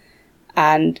fall,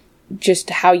 and just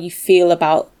how you feel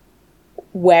about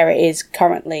where it is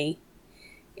currently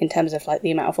in terms of like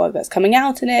the amount of work that's coming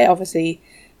out in it. Obviously,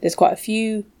 there's quite a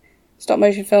few stop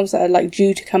motion films that are like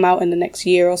due to come out in the next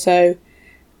year or so.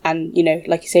 And,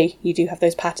 like you say, you do have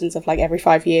those patterns of like every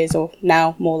 5 years, or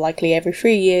now more likely every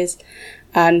 3 years.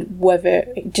 And whether,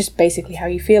 just basically how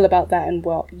you feel about that, and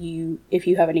if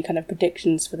you have any kind of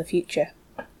predictions for the future.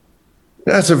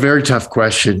 That's a very tough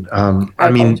question.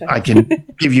 I can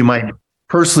give you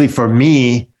personally for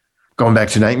me, going back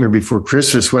to Nightmare Before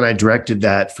Christmas, when I directed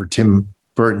that for Tim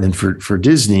Burton and for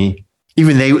Disney,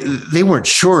 even they weren't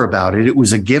sure about it. It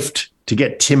was a gift to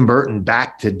get Tim Burton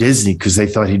back to Disney because they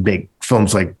thought he'd make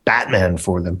films like Batman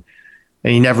for them.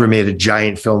 And he never made a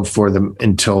giant film for them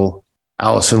until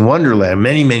Alice in Wonderland,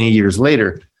 many, many years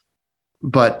later.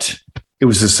 But it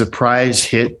was a surprise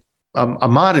hit, a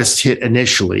modest hit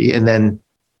initially, and then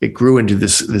it grew into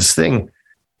this thing.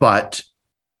 But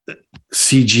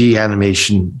CG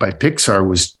animation by Pixar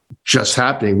was just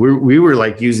happening. We were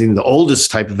like using the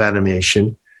oldest type of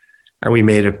animation, and we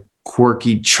made a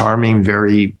quirky, charming,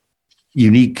 very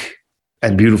unique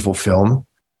and beautiful film.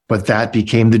 But that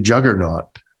became the juggernaut.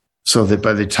 So that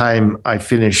by the time I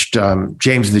finished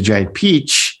James and the Giant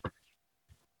Peach,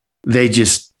 they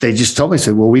just told me,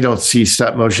 said, well, we don't see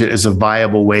stop motion as a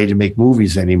viable way to make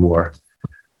movies anymore.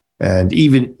 And they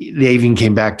even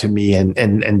came back to me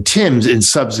and Tim's in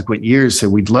subsequent years said,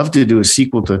 we'd love to do a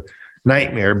sequel to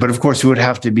Nightmare, but of course it would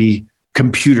have to be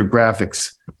computer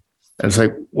graphics. And it's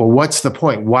like, well, what's the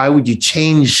point? Why would you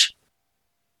change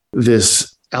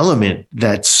this element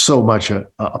that's so much a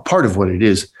part of what it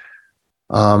is?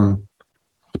 And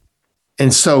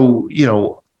so,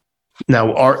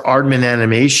 now Aardman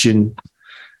Animation,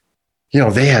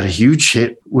 they had a huge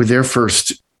hit with their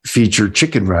first feature,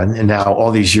 Chicken Run, and now all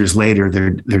these years later,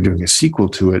 they're doing a sequel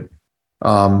to it.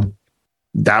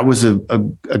 That was a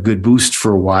good boost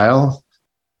for a while.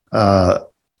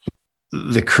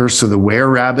 The Curse of the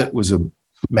Were-Rabbit was a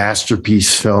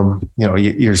masterpiece film,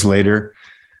 years later.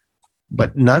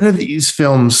 But none of these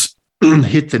films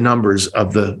hit the numbers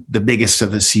of the biggest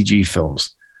of the CG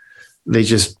films. They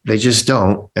just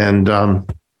don't. And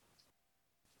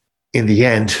in the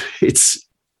end, it's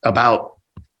about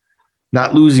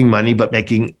not losing money, but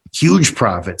making huge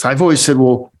profits. I've always said,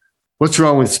 well, what's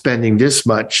wrong with spending this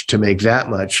much to make that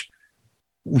much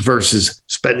versus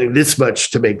spending this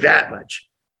much to make that much?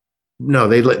 No,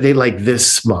 they like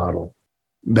this model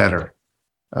better.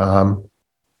 And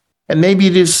maybe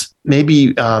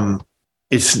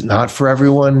it's not for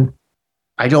everyone.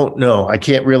 I don't know. I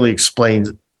can't really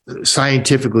explain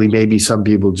scientifically. Maybe some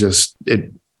people just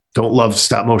don't love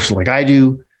stop motion like I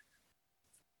do.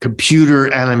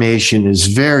 Computer animation is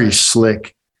very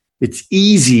slick. It's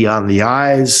easy on the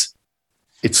eyes.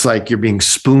 It's like you're being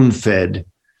spoon-fed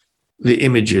the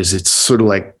images. It's sort of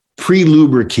like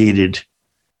pre-lubricated.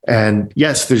 And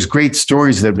yes, there's great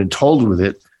stories that have been told with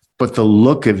it, but the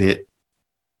look of it,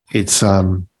 it's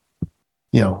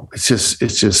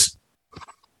just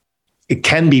it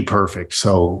can be perfect.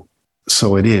 So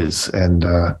it is. And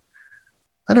I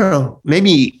don't know,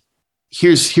 maybe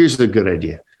here's the good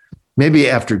idea. Maybe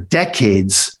after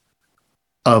decades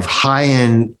of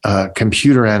high-end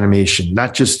computer animation,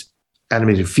 not just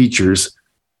animated features,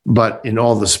 but in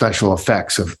all the special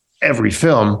effects of every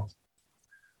film,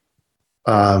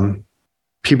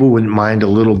 people wouldn't mind a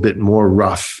little bit more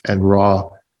rough and raw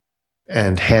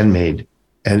and handmade,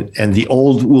 and the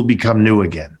old will become new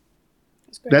again.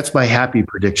 That's my happy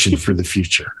prediction for the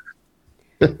future.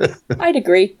 I'd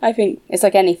agree. I think it's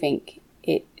like anything.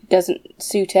 It doesn't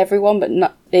suit everyone, but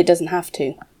it doesn't have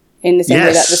to. In the same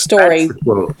way that the story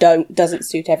doesn't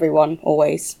suit everyone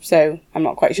always. So I'm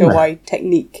not quite sure why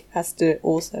technique has to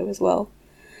also as well.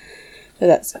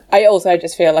 So I also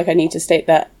just feel like I need to state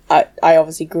that I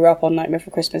obviously grew up on Nightmare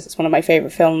Before Christmas. It's one of my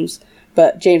favourite films.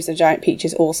 But James the Giant Peach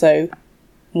is also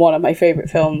one of my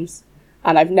favourite films.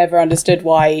 And I've never understood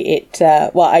why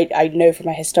I know from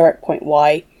a historic point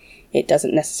why it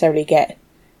doesn't necessarily get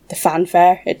the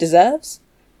fanfare it deserves.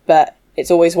 But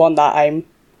it's always one that I'm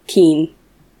keen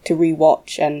to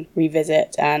rewatch and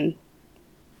revisit and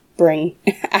bring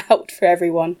out for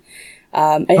everyone.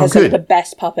 It has some of the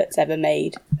best puppets ever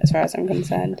made, as far as I'm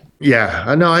concerned. Yeah,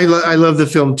 I know. I love the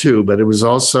film too, but it was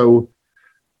also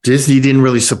Disney didn't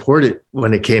really support it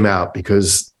when it came out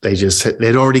because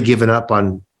they'd already given up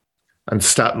on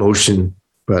stop motion.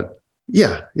 But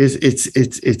yeah,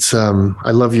 it's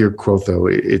I love your quote though.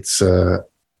 It's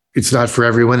not for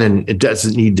everyone, and it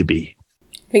doesn't need to be.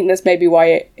 I think that's maybe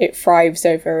why it thrives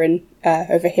over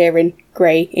here in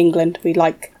grey England. We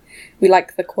like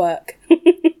the quirk.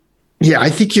 Yeah, I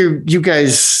think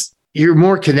you're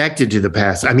more connected to the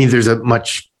past. I mean, there's a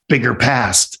much bigger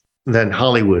past than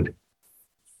Hollywood.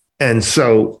 And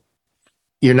so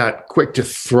you're not quick to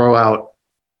throw out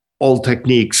old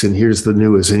techniques and here's the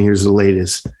newest and here's the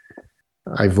latest.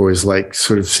 I've always liked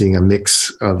sort of seeing a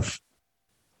mix of,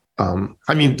 some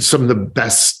of the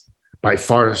best by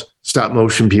far stop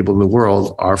motion people in the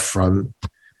world are from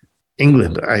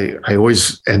England. I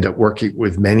always end up working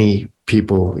with many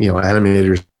people,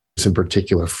 animators in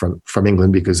particular from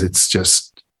England, because it's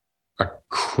just a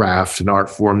craft, an art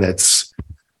form that's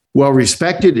well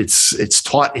respected. It's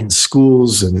taught in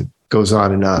schools and goes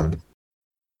on and on.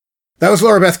 That was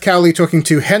Laura Beth Cowley talking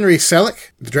to Henry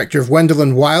Selick, the director of Wendell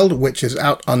and Wild, which is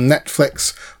out on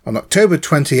Netflix on October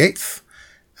 28th,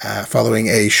 following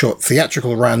a short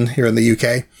theatrical run here in the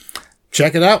UK.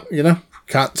 Check it out,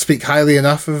 can't speak highly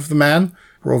enough of the man.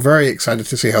 We're all very excited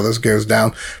to see how this goes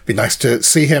down. Be nice to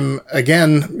see him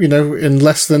again, in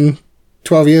less than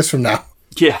 12 years from now.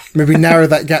 Yeah. Maybe narrow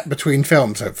that gap between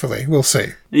films, hopefully. We'll see.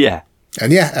 Yeah.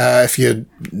 And if you're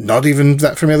not even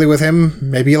that familiar with him,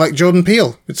 maybe you like Jordan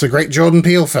Peele. It's a great Jordan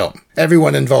Peele film.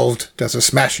 Everyone involved does a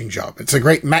smashing job. It's a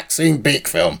great Maxine Peake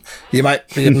film. You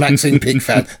might be a Maxine Peake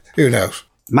fan. Who knows?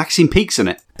 Maxine Peake's in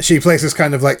it. She plays this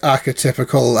kind of like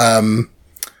archetypical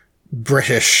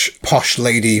British posh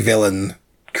lady villain,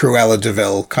 Cruella de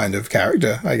Vil kind of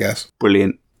character, I guess.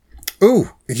 Brilliant. Ooh,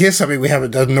 here's something we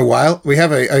haven't done in a while. We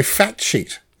have a fact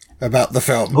sheet about the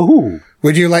film. Ooh.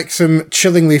 Would you like some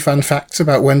chillingly fun facts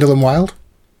about Wendell and Wild?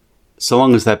 So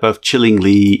long as they're both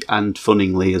chillingly and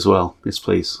funningly as well. Yes,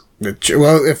 please.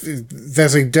 Well, if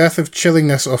there's a dearth of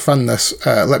chillingness or funness,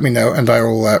 let me know, and I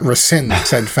will rescind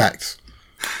said facts.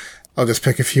 I'll just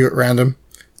pick a few at random.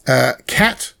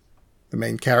 Kat, the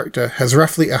main character, has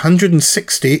roughly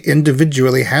 160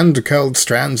 individually hand-curled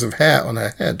strands of hair on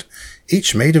her head,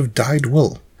 each made of dyed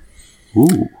wool.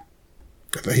 Ooh.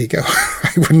 There you go.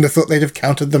 I wouldn't have thought they'd have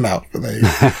counted them out, but there you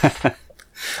go.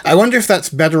 I wonder if that's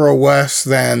better or worse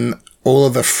than all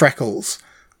of the freckles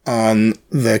on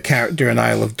the character in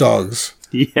Isle of Dogs.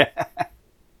 Yeah.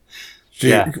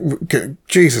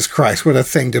 Jesus Christ, what a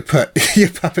thing to put your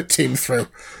puppet team through.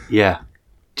 Yeah.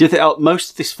 Do you think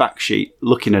most of this fact sheet,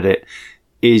 looking at it,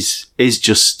 is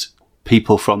just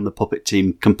people from the puppet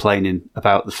team complaining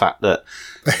about the fact that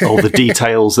all the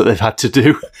details that they've had to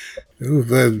do?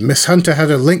 Ooh, Miss Hunter had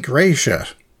a Link Ray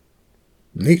shirt.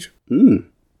 Neat. Mm.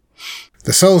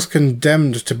 The souls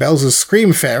condemned to Belz's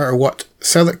Scream Fair are what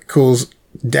Selleck calls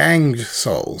danged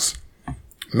souls.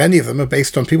 Many of them are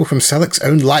based on people from Selleck's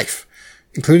own life,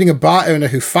 including a bar owner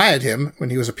who fired him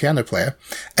when he was a piano player,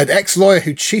 an ex-lawyer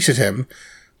who cheated him,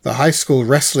 the high school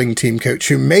wrestling team coach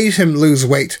who made him lose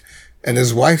weight, and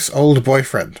his wife's old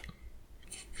boyfriend.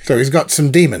 So he's got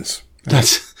some demons.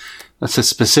 That's a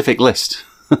specific list.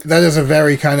 That is a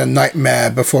very kind of Nightmare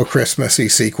Before Christmas-y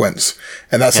sequence.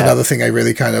 And that's another thing I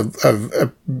really kind of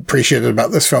appreciated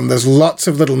about this film. There's lots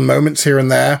of little moments here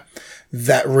and there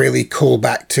that really call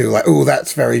back to, like, oh,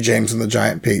 that's very James and the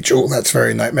Giant Peach. Oh, that's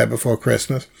very Nightmare Before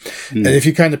Christmas. And if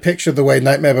you kind of picture the way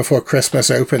Nightmare Before Christmas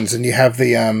opens and you have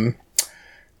the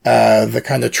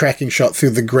kind of tracking shot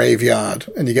through the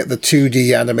graveyard and you get the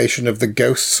 2D animation of the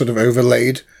ghosts sort of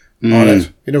overlaid on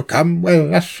it. You know, come,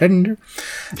 well, I send you.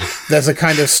 There's a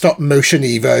kind of stop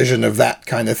motion-y version of that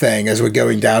kind of thing as we're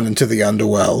going down into the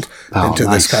underworld, into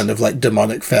this kind of like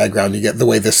demonic fairground. You get the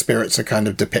way the spirits are kind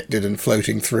of depicted and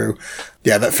floating through.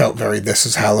 Yeah, that felt very This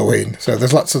Is Halloween. So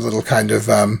there's lots of little kind of,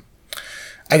 I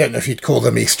don't know if you'd call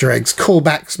them Easter eggs,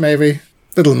 callbacks maybe,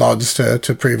 little nods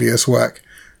to previous work.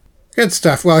 Good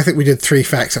stuff. Well, I think we did 3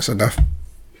 facts. That's enough.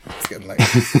 It's getting late.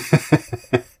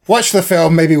 Watch the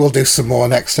film. Maybe we'll do some more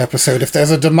next episode if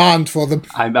there's a demand for them.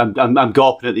 I'm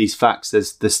gawping at these facts.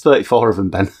 There's 34 of them,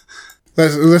 Ben.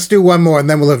 Let's do one more, and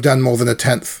then we'll have done more than a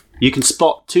 10th. You can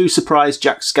spot 2 surprise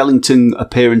Jack Skellington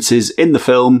appearances in the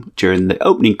film during the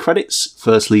opening credits,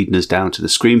 first leading us down to the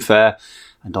Scream Fair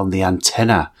and on the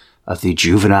antenna of the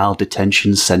Juvenile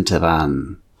Detention Centre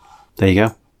van. There you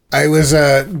go. I was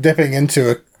dipping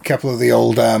into a couple of the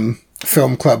old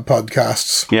film club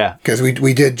podcasts. Yeah. Because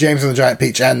we did James and the Giant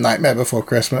Peach and Nightmare Before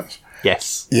Christmas.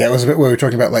 Yes. Yeah, it was a bit where we were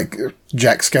talking about like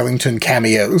Jack Skellington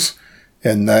cameos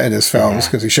in his films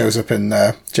because he shows up in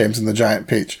James and the Giant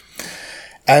Peach.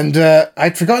 And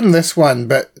I'd forgotten this one,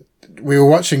 but we were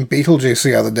watching Beetlejuice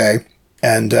the other day,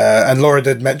 and Laura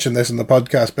did mention this in the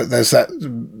podcast, but there's that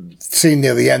scene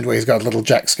near the end where he's got a little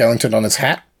Jack Skellington on his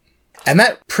hat. And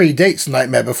that predates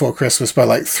Nightmare Before Christmas by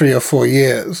like 3 or 4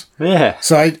 years. Yeah.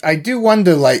 So I do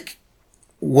wonder, like,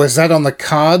 was that on the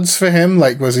cards for him?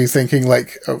 Like, was he thinking,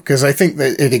 like, because I think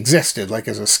that it existed, like,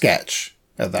 as a sketch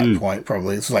at that point,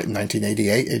 probably. It's like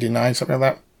 1988, 89, something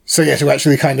like that. So, yeah, to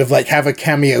actually kind of, like, have a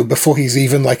cameo before he's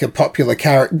even, like, a popular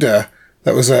character,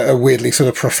 that was a weirdly sort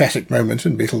of prophetic moment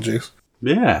in Beetlejuice.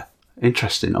 Yeah.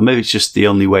 Interesting. Or maybe it's just the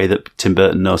only way that Tim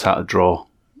Burton knows how to draw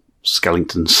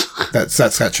Skellingtons. That's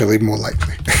actually more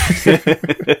likely.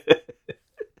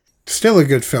 Still a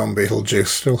good film, Beetlejuice.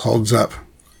 Still holds up.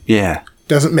 Yeah.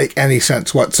 Doesn't make any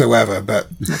sense whatsoever, but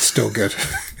it's still good.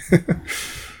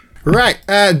 Right.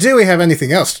 Do we have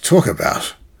anything else to talk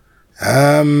about?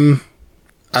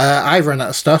 I've run out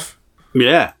of stuff.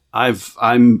 Yeah.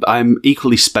 I'm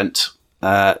equally spent.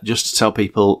 Just to tell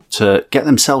people to get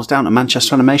themselves down to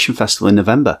Manchester Animation Festival in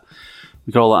November.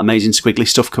 We've got all that amazing squiggly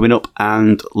stuff coming up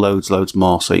and loads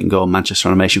more. So you can go on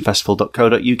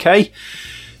manchesteranimationfestival.co.uk,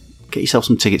 get yourself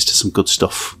some tickets to some good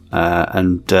stuff,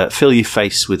 and fill your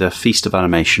face with a feast of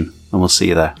animation. And we'll see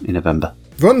you there in November.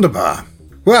 Wunderbar.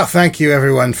 Well, thank you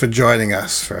everyone for joining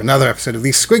us for another episode of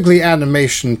the Squiggly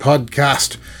Animation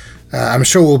Podcast. I'm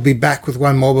sure we'll be back with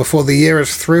one more before the year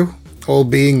is through, all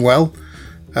being well.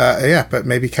 But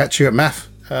maybe catch you at MAF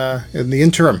in the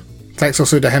interim. Thanks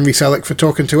also to Henry Selick for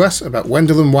talking to us about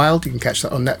Wendell and Wild. You can catch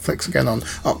that on Netflix again on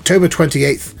October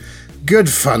 28th. Good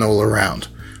fun all around.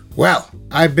 Well,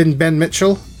 I've been Ben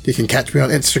Mitchell. You can catch me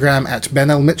on Instagram at Ben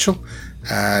L. Mitchell.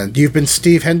 And you've been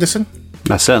Steve Henderson.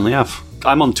 I certainly have.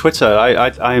 I'm on Twitter.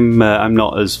 I'm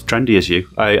not as trendy as you.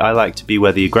 I like to be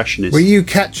where the aggression is. Will you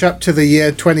catch up to the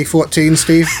year 2014,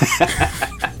 Steve?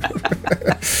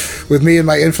 With me and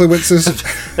my influences?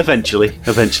 Eventually,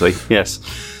 yes.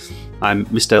 I'm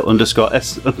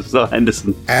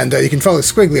Mr_S_Henderson. And you can follow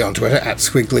Squiggly on Twitter at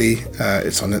Squiggly.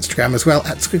 It's on Instagram as well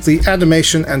at Squiggly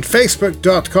Animation, and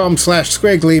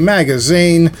Facebook.com/Squiggly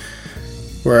Magazine.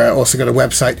 We're also got a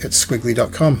website at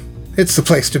squiggly.com. It's the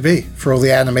place to be for all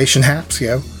the animation haps,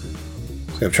 yo.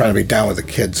 So I'm trying to be down with the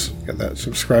kids. Get that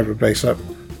subscriber base up.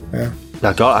 Yeah.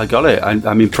 I got it.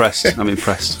 I'm impressed. I'm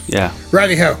impressed. Yeah.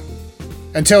 Righty ho.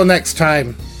 Until next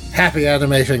time, happy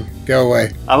animating. Go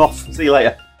away. I'm off. See you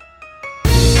later.